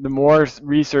 the more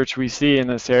research we see in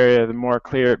this area, the more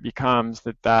clear it becomes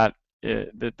that the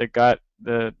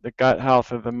gut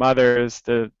health of the mother is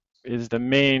the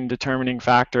main determining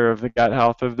factor of the gut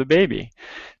health of the baby,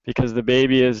 because the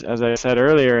baby is, as I said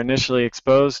earlier, initially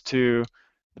exposed to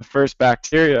the first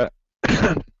bacteria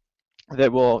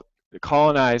that will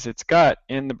colonize its gut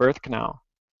in the birth canal.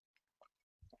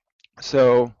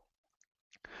 So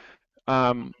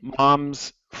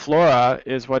mom's flora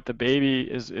is what the baby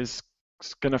is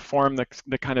going to form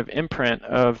the kind of imprint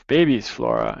of baby's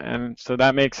flora. And so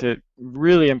that makes it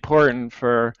really important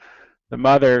for the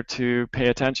mother to pay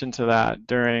attention to that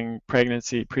during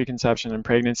pregnancy, preconception and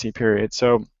pregnancy period.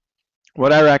 So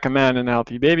what I recommend in the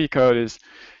Healthy Baby Code is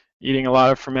eating a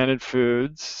lot of fermented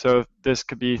foods. So this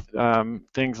could be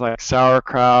things like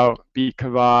sauerkraut, beet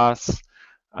kvass,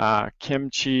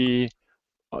 kimchi,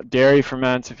 dairy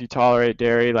ferments if you tolerate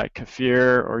dairy, like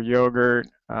kefir or yogurt.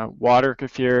 Water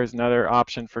kefir is another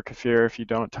option for kefir if you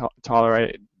don't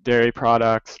tolerate dairy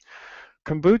products.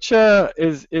 Kombucha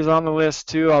is on the list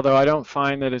too, although I don't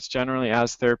find that it's generally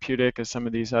as therapeutic as some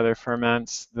of these other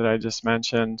ferments that I just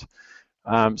mentioned.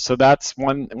 So that's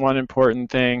one important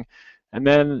thing. And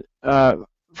then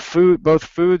both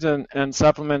foods and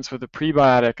supplements with a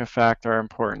prebiotic effect are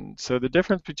important. So the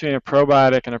difference between a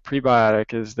probiotic and a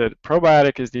prebiotic is that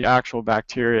probiotic is the actual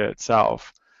bacteria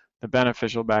itself, the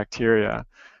beneficial bacteria.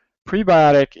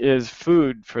 Prebiotic is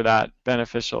food for that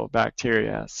beneficial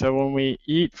bacteria. So when we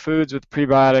eat foods with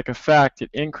prebiotic effect, it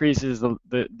increases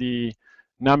the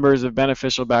numbers of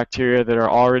beneficial bacteria that are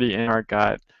already in our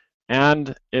gut,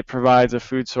 and it provides a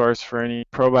food source for any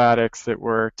probiotics that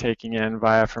we're taking in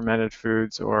via fermented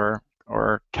foods or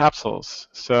capsules.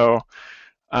 So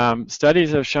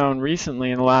studies have shown recently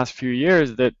in the last few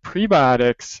years that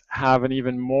prebiotics have an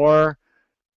even more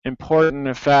important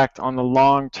effect on the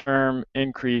long-term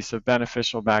increase of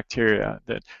beneficial bacteria.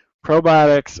 That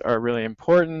probiotics are really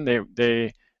important.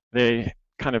 They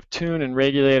kind of tune and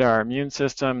regulate our immune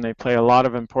system. They play a lot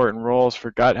of important roles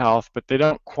for gut health, but they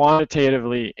don't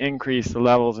quantitatively increase the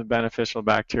levels of beneficial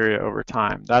bacteria over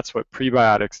time. That's what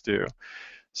prebiotics do.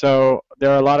 So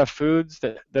there are a lot of foods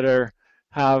that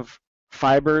have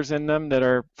fibers in them that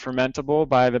are fermentable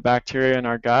by the bacteria in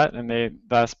our gut, and they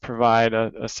thus provide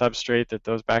a substrate that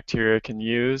those bacteria can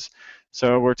use.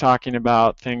 So we're talking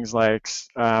about things like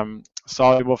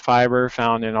soluble fiber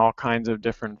found in all kinds of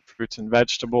different fruits and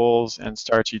vegetables, and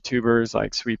starchy tubers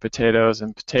like sweet potatoes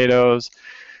and potatoes.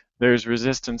 There's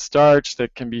resistant starch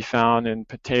that can be found in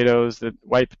potatoes,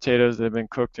 white potatoes that have been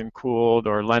cooked and cooled,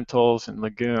 or lentils and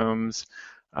legumes,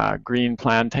 green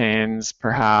plantains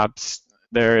perhaps.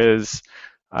 There is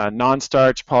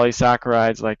non-starch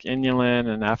polysaccharides like inulin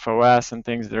and FOS and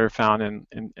things that are found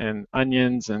in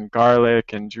onions and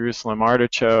garlic and Jerusalem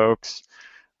artichokes.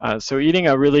 So eating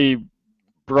a really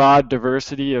broad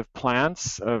diversity of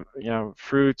plants,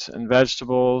 fruits and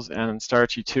vegetables and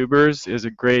starchy tubers is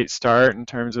a great start in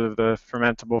terms of the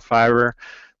fermentable fiber.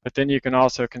 But then you can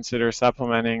also consider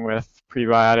supplementing with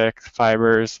prebiotic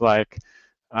fibers like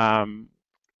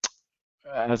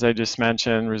as I just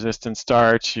mentioned, resistant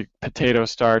starch. Potato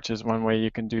starch is one way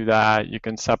you can do that. You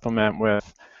can supplement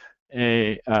with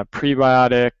a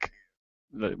prebiotic,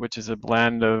 which is a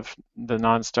blend of the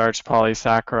non-starch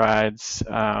polysaccharides.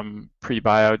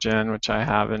 Prebiogen, which I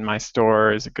have in my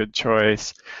store, is a good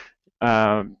choice.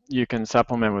 You can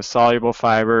supplement with soluble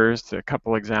fibers. A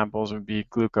couple examples would be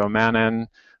glucomannan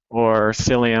or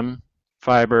psyllium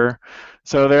fiber.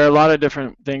 So there are a lot of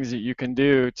different things that you can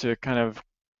do to kind of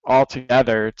all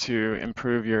together to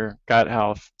improve your gut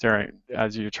health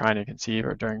as you're trying to conceive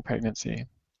or during pregnancy.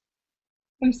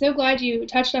 I'm so glad you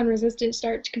touched on resistant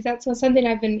starch because that's something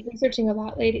I've been researching a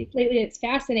lot lately. It's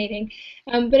fascinating,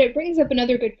 but it brings up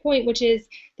another good point, which is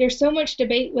there's so much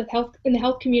debate with health in the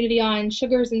health community on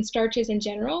sugars and starches in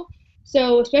general.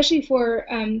 So, especially for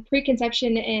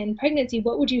preconception and pregnancy,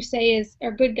 what would you say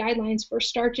are good guidelines for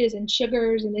starches and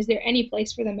sugars, and is there any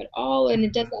place for them at all?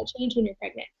 And does that change when you're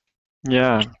pregnant?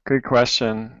 Yeah, good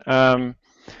question.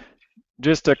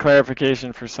 Just a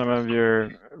clarification for some of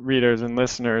your readers and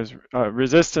listeners,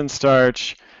 resistant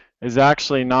starch is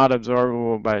actually not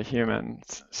absorbable by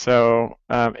humans. So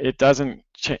it doesn't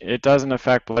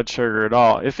affect blood sugar at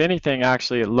all. If anything,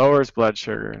 actually it lowers blood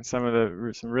sugar. And some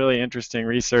really interesting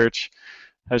research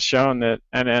has shown that,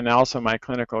 and also my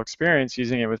clinical experience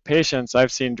using it with patients,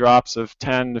 I've seen drops of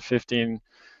 10 to 15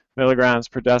 milligrams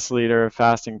per deciliter of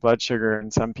fasting blood sugar in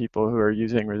some people who are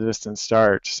using resistant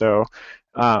starch. So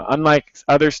unlike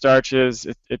other starches,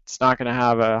 it's not going to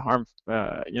have a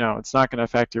it's not going to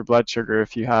affect your blood sugar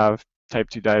if you have type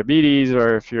 2 diabetes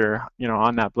or if you're,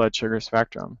 on that blood sugar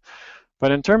spectrum.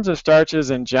 But in terms of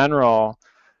starches in general,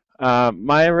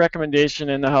 my recommendation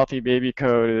in the Healthy Baby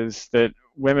Code is that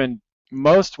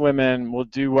most women will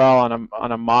do well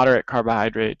on a moderate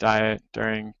carbohydrate diet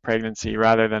during pregnancy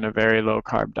rather than a very low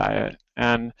carb diet.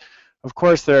 And of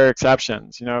course, there are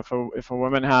exceptions. If a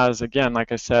woman has, again,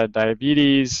 like I said,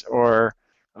 diabetes or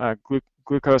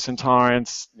glucose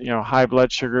intolerance, high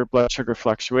blood sugar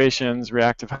fluctuations,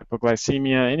 reactive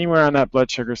hypoglycemia, anywhere on that blood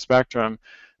sugar spectrum,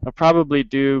 they'll probably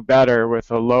do better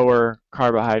with a lower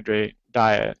carbohydrate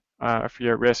diet if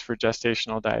you're at risk for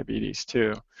gestational diabetes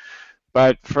too.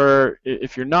 But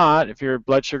if your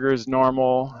blood sugar is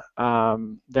normal,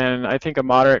 then I think a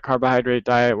moderate carbohydrate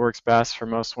diet works best for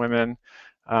most women.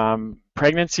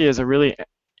 Pregnancy is a really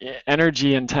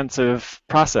energy-intensive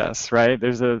process, right?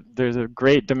 There's a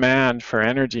great demand for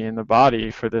energy in the body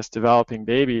for this developing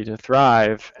baby to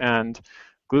thrive, and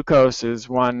glucose is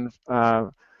one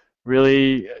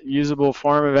really usable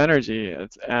form of energy,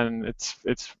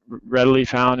 it's readily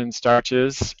found in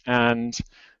starches and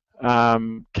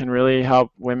can really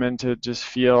help women to just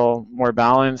feel more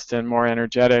balanced and more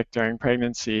energetic during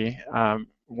pregnancy.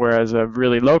 Whereas a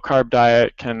really low carb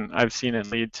diet I've seen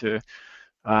it lead to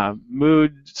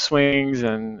mood swings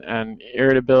and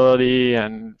irritability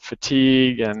and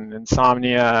fatigue and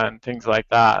insomnia and things like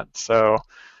that. So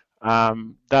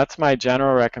that's my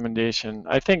general recommendation.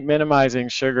 I think minimizing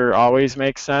sugar always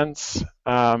makes sense.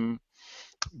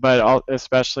 But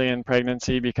especially in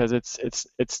pregnancy because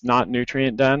it's not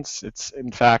nutrient dense. It's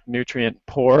in fact nutrient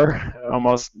poor,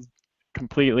 almost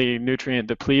completely nutrient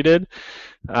depleted,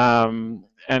 and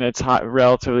it's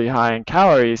relatively high in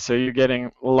calories. So you're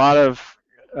getting a lot of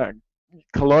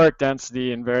caloric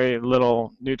density and very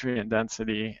little nutrient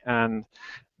density, and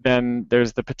then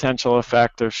there's the potential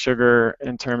effect of sugar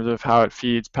in terms of how it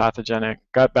feeds pathogenic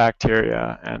gut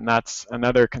bacteria, and that's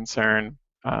another concern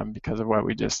because of what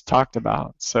we just talked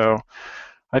about. So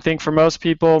I think for most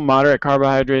people, moderate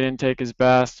carbohydrate intake is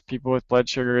best. People with blood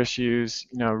sugar issues,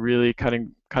 really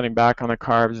cutting back on the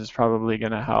carbs is probably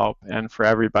going to help. And for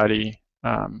everybody,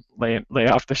 lay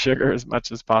off the sugar as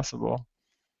much as possible.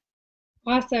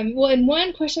 Awesome. Well, and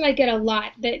one question I get a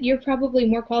lot that you're probably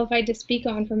more qualified to speak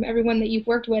on from everyone that you've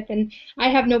worked with, and I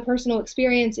have no personal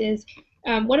experience, is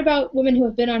what about women who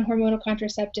have been on hormonal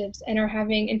contraceptives and are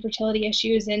having infertility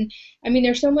issues? And I mean,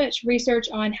 there's so much research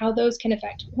on how those can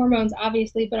affect hormones,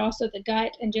 obviously, but also the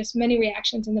gut and just many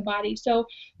reactions in the body. So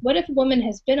what if a woman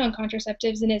has been on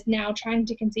contraceptives and is now trying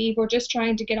to conceive or just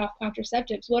trying to get off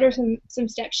contraceptives? What are some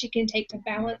steps she can take to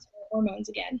balance her hormones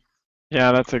again?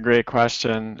 Yeah, that's a great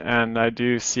question, and I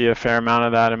do see a fair amount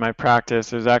of that in my practice.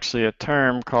 There's actually a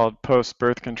term called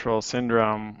post-birth control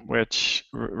syndrome, which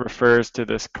refers to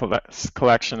this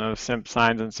collection of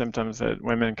signs and symptoms that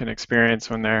women can experience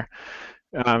when they're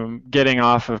getting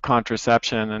off of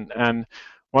contraception. And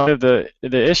one of the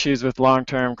issues with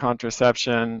long-term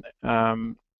contraception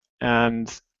and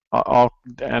and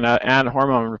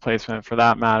hormone replacement, for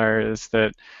that matter, is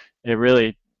that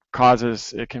it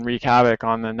can wreak havoc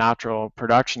on the natural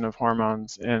production of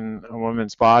hormones in a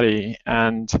woman's body,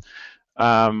 and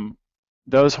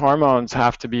those hormones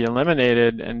have to be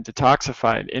eliminated and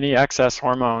detoxified. Any excess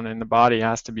hormone in the body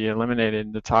has to be eliminated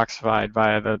and detoxified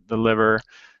via the liver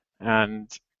and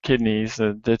kidneys,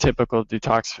 the typical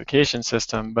detoxification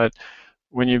system. But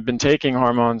when you've been taking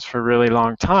hormones for a really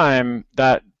long time,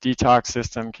 that detox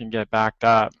system can get backed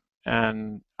up,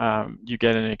 and you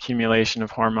get an accumulation of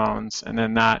hormones, and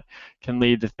then that can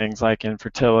lead to things like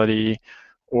infertility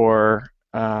or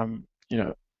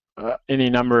any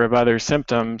number of other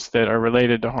symptoms that are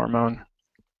related to hormone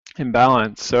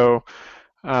imbalance. So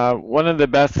one of the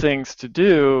best things to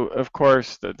do, of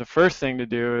course, the first thing to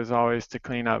do is always to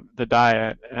clean up the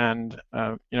diet, and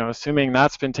assuming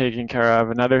that's been taken care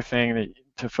of, another thing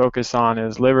to focus on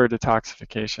is liver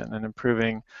detoxification and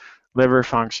improving liver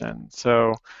function.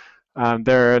 So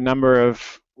there are a number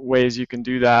of ways you can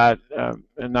do that,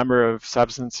 a number of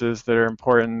substances that are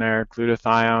important there.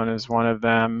 Glutathione is one of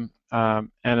them,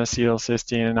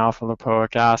 N-acetylcysteine and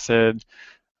alpha-lipoic acid.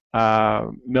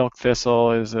 Milk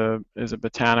thistle is a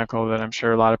botanical that I'm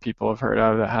sure a lot of people have heard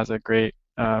of that has a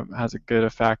good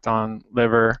effect on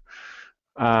liver.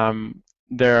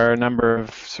 There are a number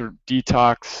of sort of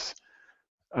detox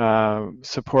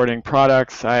supporting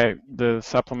products. The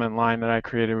supplement line that I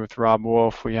created with Rob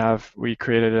Wolf, we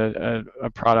created a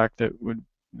product that would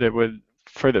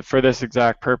for this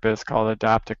exact purpose called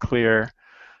Adapt to Clear,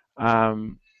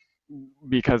 um,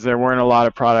 because there weren't a lot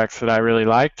of products that I really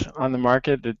liked on the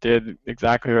market that did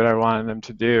exactly what I wanted them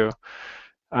to do.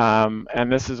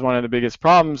 And this is one of the biggest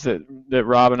problems that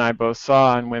Rob and I both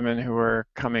saw in women who were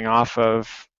coming off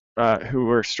of, who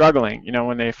were struggling. You know,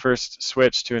 when they first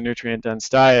switched to a nutrient-dense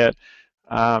diet,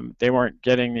 they weren't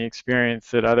getting the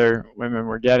experience that other women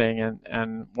were getting,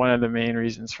 and one of the main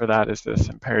reasons for that is this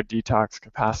impaired detox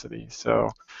capacity. So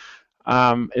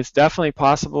it's definitely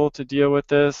possible to deal with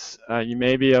this. You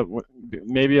may be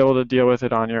able to deal with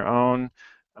it on your own.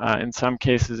 In some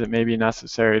cases, it may be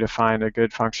necessary to find a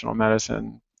good functional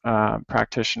medicine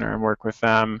practitioner and work with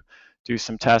them, do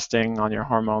some testing on your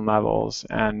hormone levels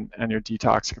and your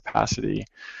detox capacity.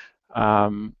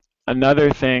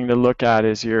 Another thing to look at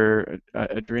is your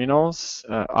adrenals.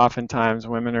 Oftentimes,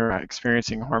 women are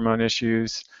experiencing hormone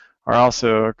issues, are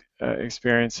also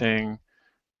experiencing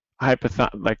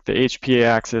like the HPA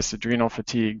axis adrenal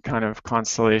fatigue kind of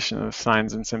constellation of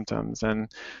signs and symptoms, and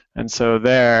so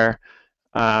there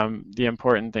the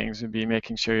important things would be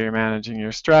making sure you're managing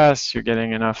your stress, you're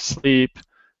getting enough sleep,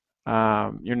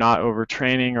 you're not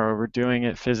overtraining or overdoing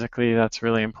it physically. That's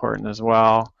really important as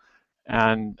well,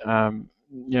 and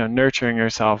nurturing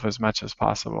yourself as much as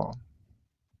possible.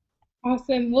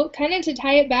 Awesome. Well, kind of to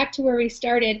tie it back to where we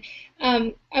started,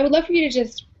 I would love for you to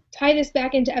just tie this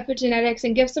back into epigenetics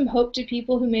and give some hope to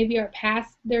people who maybe are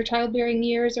past their childbearing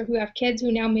years or who have kids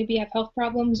who now maybe have health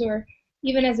problems or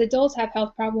even as adults have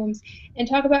health problems, and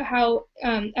talk about how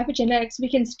epigenetics, we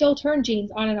can still turn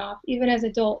genes on and off even as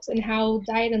adults, and how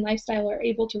diet and lifestyle are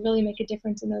able to really make a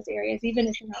difference in those areas, even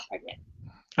if you're not pregnant.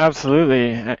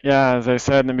 Absolutely. Yeah, as I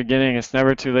said in the beginning, it's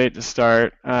never too late to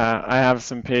start. I have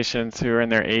some patients who are in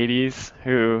their 80s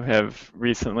who have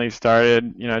recently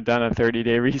started, done a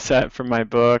 30-day reset from my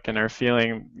book and are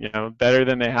feeling, better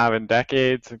than they have in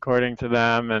decades, according to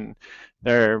them. And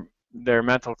their their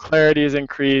mental clarity is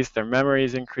increased, their memory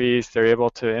is increased, they're able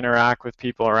to interact with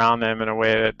people around them in a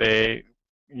way that they,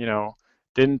 you know,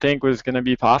 didn't think was going to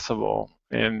be possible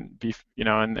in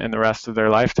the rest of their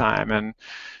lifetime.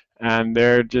 And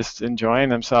they're just enjoying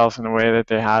themselves in a way that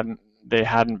they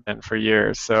hadn't been for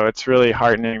years. So it's really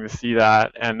heartening to see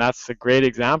that, and that's a great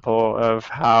example of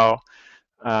how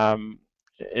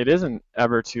it isn't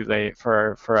ever too late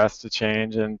for us to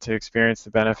change and to experience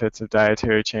the benefits of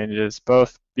dietary changes,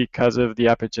 both because of the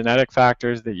epigenetic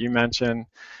factors that you mentioned,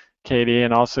 Katie,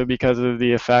 and also because of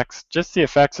the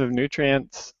effects of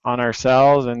nutrients on our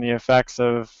cells and the effects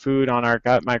of food on our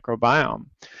gut microbiome.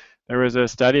 There was a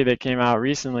study that came out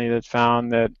recently that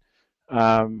found that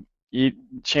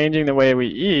changing the way we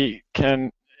eat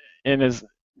can, in as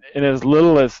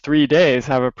little as 3 days,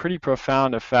 have a pretty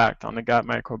profound effect on the gut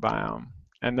microbiome.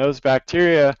 And those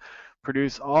bacteria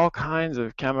produce all kinds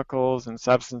of chemicals and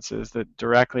substances that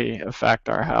directly affect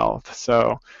our health.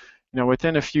 So,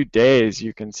 within a few days,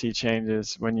 you can see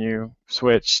changes when you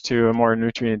switch to a more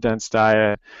nutrient-dense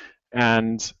diet,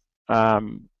 and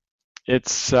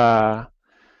it's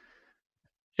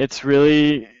it's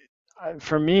really,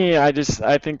 for me, I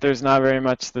think there's not very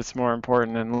much that's more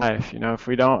important in life. If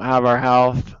we don't have our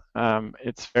health,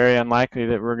 it's very unlikely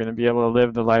that we're going to be able to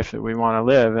live the life that we want to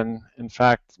live. And in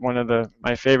fact, one of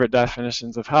my favorite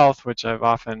definitions of health, which I've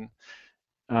often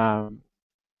um,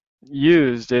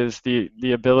 used, is the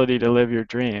ability to live your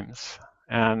dreams.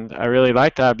 And I really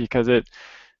like that because it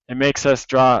makes us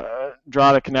draw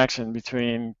the connection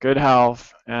between good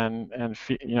health and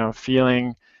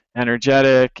feeling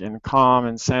energetic and calm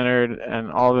and centered, and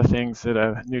all the things that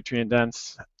a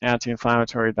nutrient-dense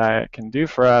anti-inflammatory diet can do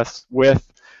for us,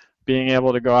 with being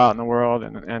able to go out in the world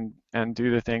and do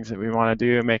the things that we want to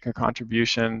do, make a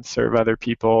contribution, serve other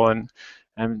people, and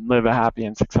live a happy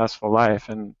and successful life.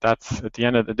 And that's, at the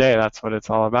end of the day, that's what it's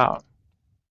all about.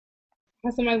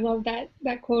 Awesome. I love that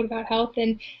quote about health.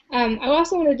 And I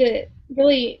also wanted to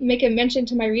really make a mention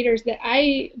to my readers that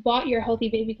I bought your Healthy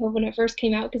Baby Code when it first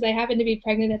came out because I happened to be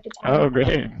pregnant at the time. Oh,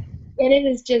 great. And it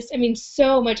is just, I mean,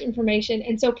 so much information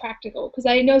and so practical because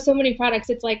I know so many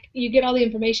products. It's like you get all the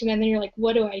information and then you're like,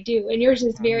 what do I do? And yours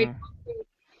is very Mhm. concrete.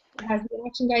 It has the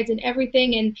action guides and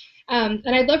everything. And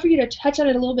I'd love for you to touch on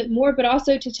it a little bit more, but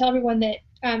also to tell everyone that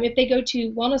if they go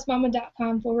to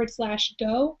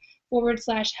wellnessmama.com/go//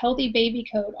 healthy baby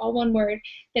code, all one word,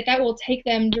 that will take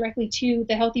them directly to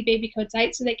the Healthy Baby Code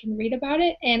site so they can read about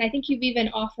it. And I think you've even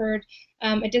offered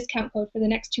a discount code for the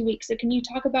next 2 weeks. So can you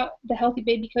talk about the Healthy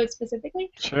Baby Code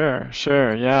specifically? Sure,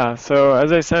 sure, yeah. So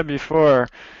as I said before,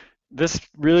 this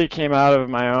really came out of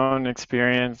my own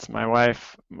experience, my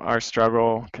wife, our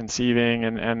struggle conceiving,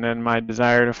 and then my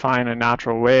desire to find a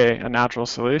natural way, a natural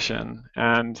solution.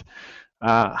 And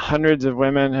hundreds of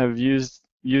women have used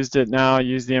used it now,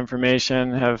 used the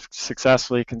information, have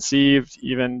successfully conceived,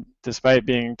 even despite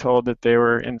being told that they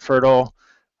were infertile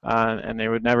and they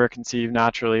would never conceive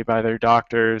naturally by their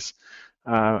doctors.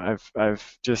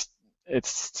 I've just,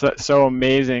 it's so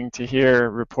amazing to hear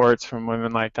reports from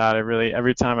women like that.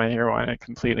 Every time I hear one, it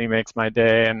completely makes my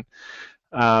day.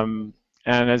 And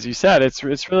as you said, it's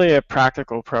really a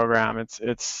practical program.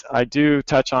 I do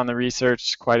touch on the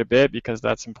research quite a bit because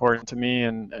that's important to me,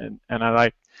 and I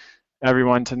like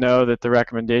everyone to know that the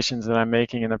recommendations that I'm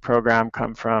making in the program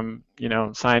come from,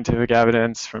 scientific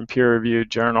evidence, from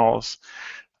peer-reviewed journals.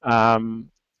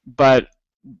 But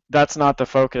that's not the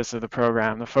focus of the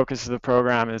program. The focus of the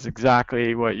program is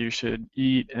exactly what you should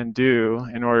eat and do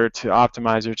in order to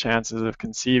optimize your chances of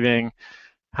conceiving,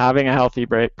 having a healthy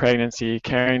pregnancy,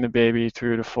 carrying the baby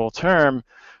through to full term.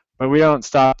 But we don't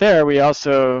stop there. We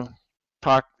also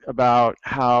talk about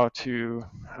how to,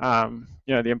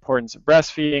 the importance of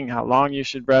breastfeeding, how long you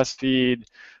should breastfeed,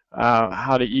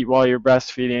 how to eat while you're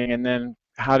breastfeeding, and then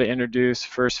how to introduce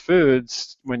first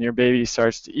foods when your baby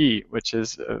starts to eat, which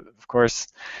is, of course,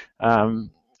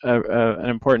 an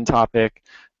important topic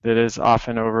that is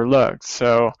often overlooked.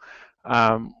 So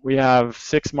we have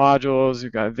 6 modules.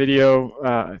 We've got video,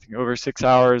 I think over 6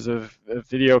 hours of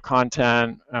video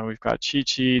content. We've got cheat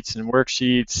sheets and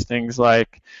worksheets, things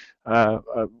like a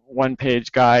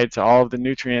one-page guide to all of the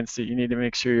nutrients that you need to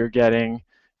make sure you're getting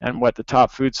and what the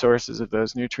top food sources of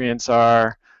those nutrients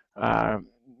are.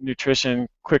 Nutrition,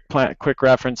 quick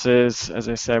references. As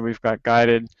I said, we've got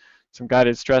some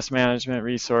guided stress management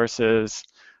resources,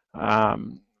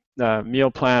 the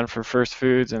meal plan for first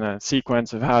foods, and a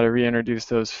sequence of how to reintroduce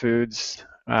those foods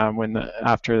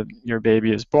after your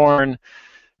baby is born.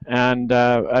 And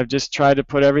I've just tried to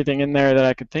put everything in there that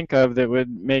I could think of that would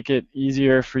make it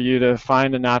easier for you to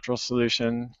find a natural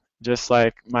solution, just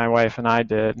like my wife and I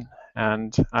did.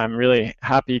 And I'm really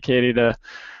happy, Katie, to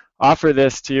offer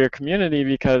this to your community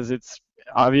because it's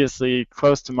obviously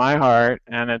close to my heart,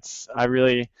 and I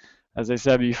really, as I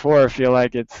said before, feel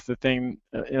like it's the thing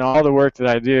in all the work that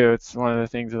I do. It's one of the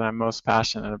things that I'm most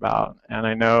passionate about, and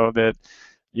I know that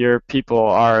your people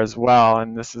are as well,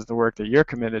 and this is the work that you're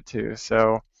committed to.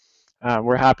 So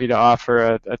we're happy to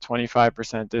offer a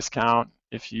 25% discount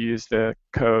if you use the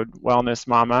code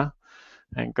WellnessMama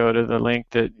and go to the link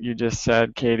that you just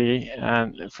said, Katie,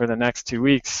 and for the next 2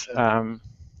 weeks,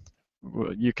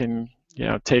 you can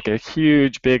take a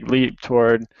huge big leap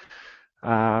toward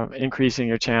increasing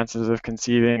your chances of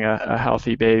conceiving a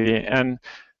healthy baby, and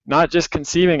not just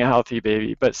conceiving a healthy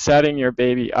baby, but setting your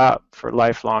baby up for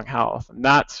lifelong health. And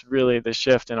that's really the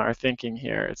shift in our thinking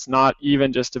here. It's not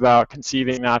even just about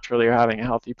conceiving naturally or having a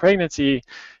healthy pregnancy.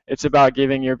 It's about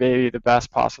giving your baby the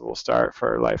best possible start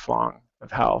for lifelong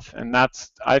of health. And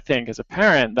that's, I think, as a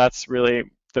parent, that's really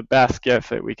the best gift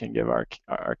that we can give our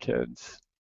kids.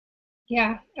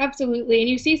 Yeah, absolutely. And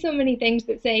you see so many things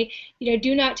that say,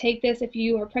 do not take this if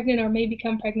you are pregnant or may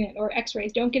become pregnant, or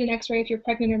x-rays. Don't get an x-ray if you're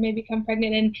pregnant or may become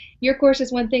pregnant. And your course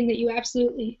is one thing that you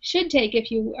absolutely should take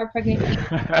if you are pregnant.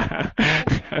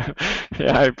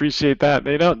 Yeah, I appreciate that.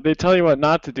 They tell you what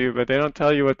not to do, but they don't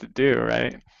tell you what to do,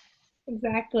 right?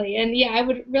 Exactly. And yeah, I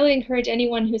would really encourage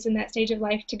anyone who's in that stage of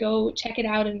life to go check it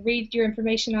out and read your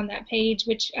information on that page,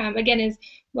 which again is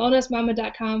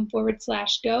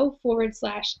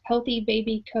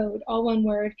wellnessmama.com/go/healthy-baby-code, all one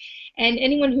word. And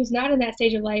anyone who's not in that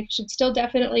stage of life should still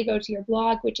definitely go to your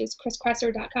blog, which is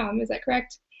chriskresser.com. Is that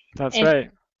correct? That's right.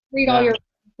 Read all your,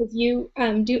 because you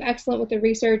do excellent with the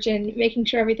research and making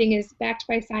sure everything is backed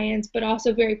by science, but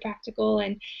also very practical.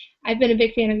 And I've been a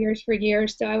big fan of yours for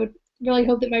years, so I would really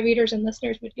hope that my readers and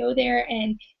listeners would go there.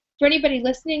 And for anybody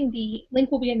listening, the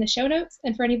link will be in the show notes,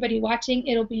 and for anybody watching,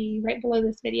 it'll be right below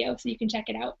this video, so you can check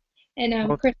it out. And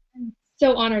Chris, I'm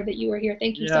so honored that you were here.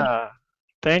 Thank you so much.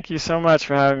 Thank you so much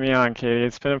for having me on, Katie.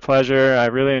 It's been a pleasure. I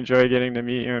really enjoyed getting to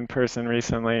meet you in person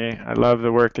recently. I love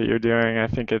the work that you're doing. I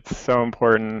think it's so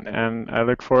important, and I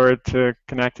look forward to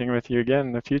connecting with you again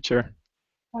in the future.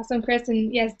 Awesome, Chris.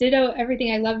 And yes, ditto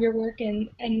everything. I love your work, and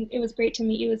it was great to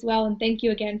meet you as well. And thank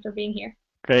you again for being here.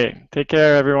 Great. Take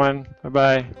care, everyone.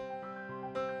 Bye-bye.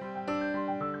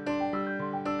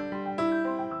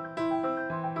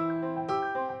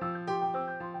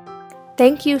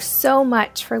 Thank you so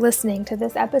much for listening to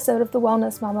this episode of the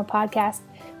Wellness Mama podcast,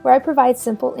 where I provide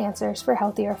simple answers for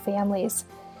healthier families.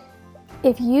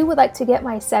 If you would like to get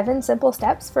my 7 Simple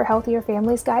Steps for Healthier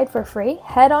Families guide for free,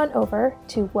 head on over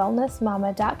to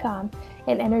wellnessmama.com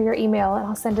and enter your email, and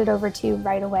I'll send it over to you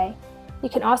right away. You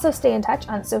can also stay in touch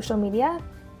on social media,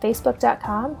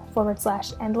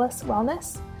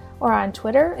 facebook.com/endlesswellness, or on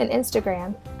Twitter and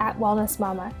Instagram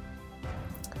 @wellnessmama.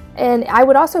 And I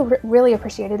would also really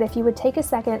appreciate it if you would take a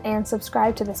second and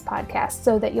subscribe to this podcast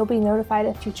so that you'll be notified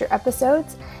of future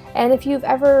episodes. And if you've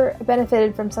ever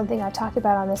benefited from something I've talked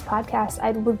about on this podcast,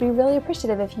 I would be really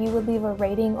appreciative if you would leave a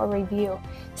rating or review,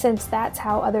 since that's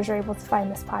how others are able to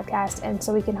find this podcast and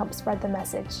so we can help spread the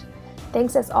message.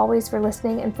 Thanks as always for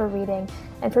listening and for reading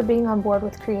and for being on board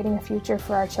with creating a future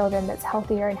for our children that's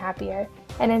healthier and happier.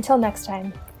 And until next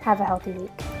time, have a healthy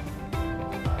week.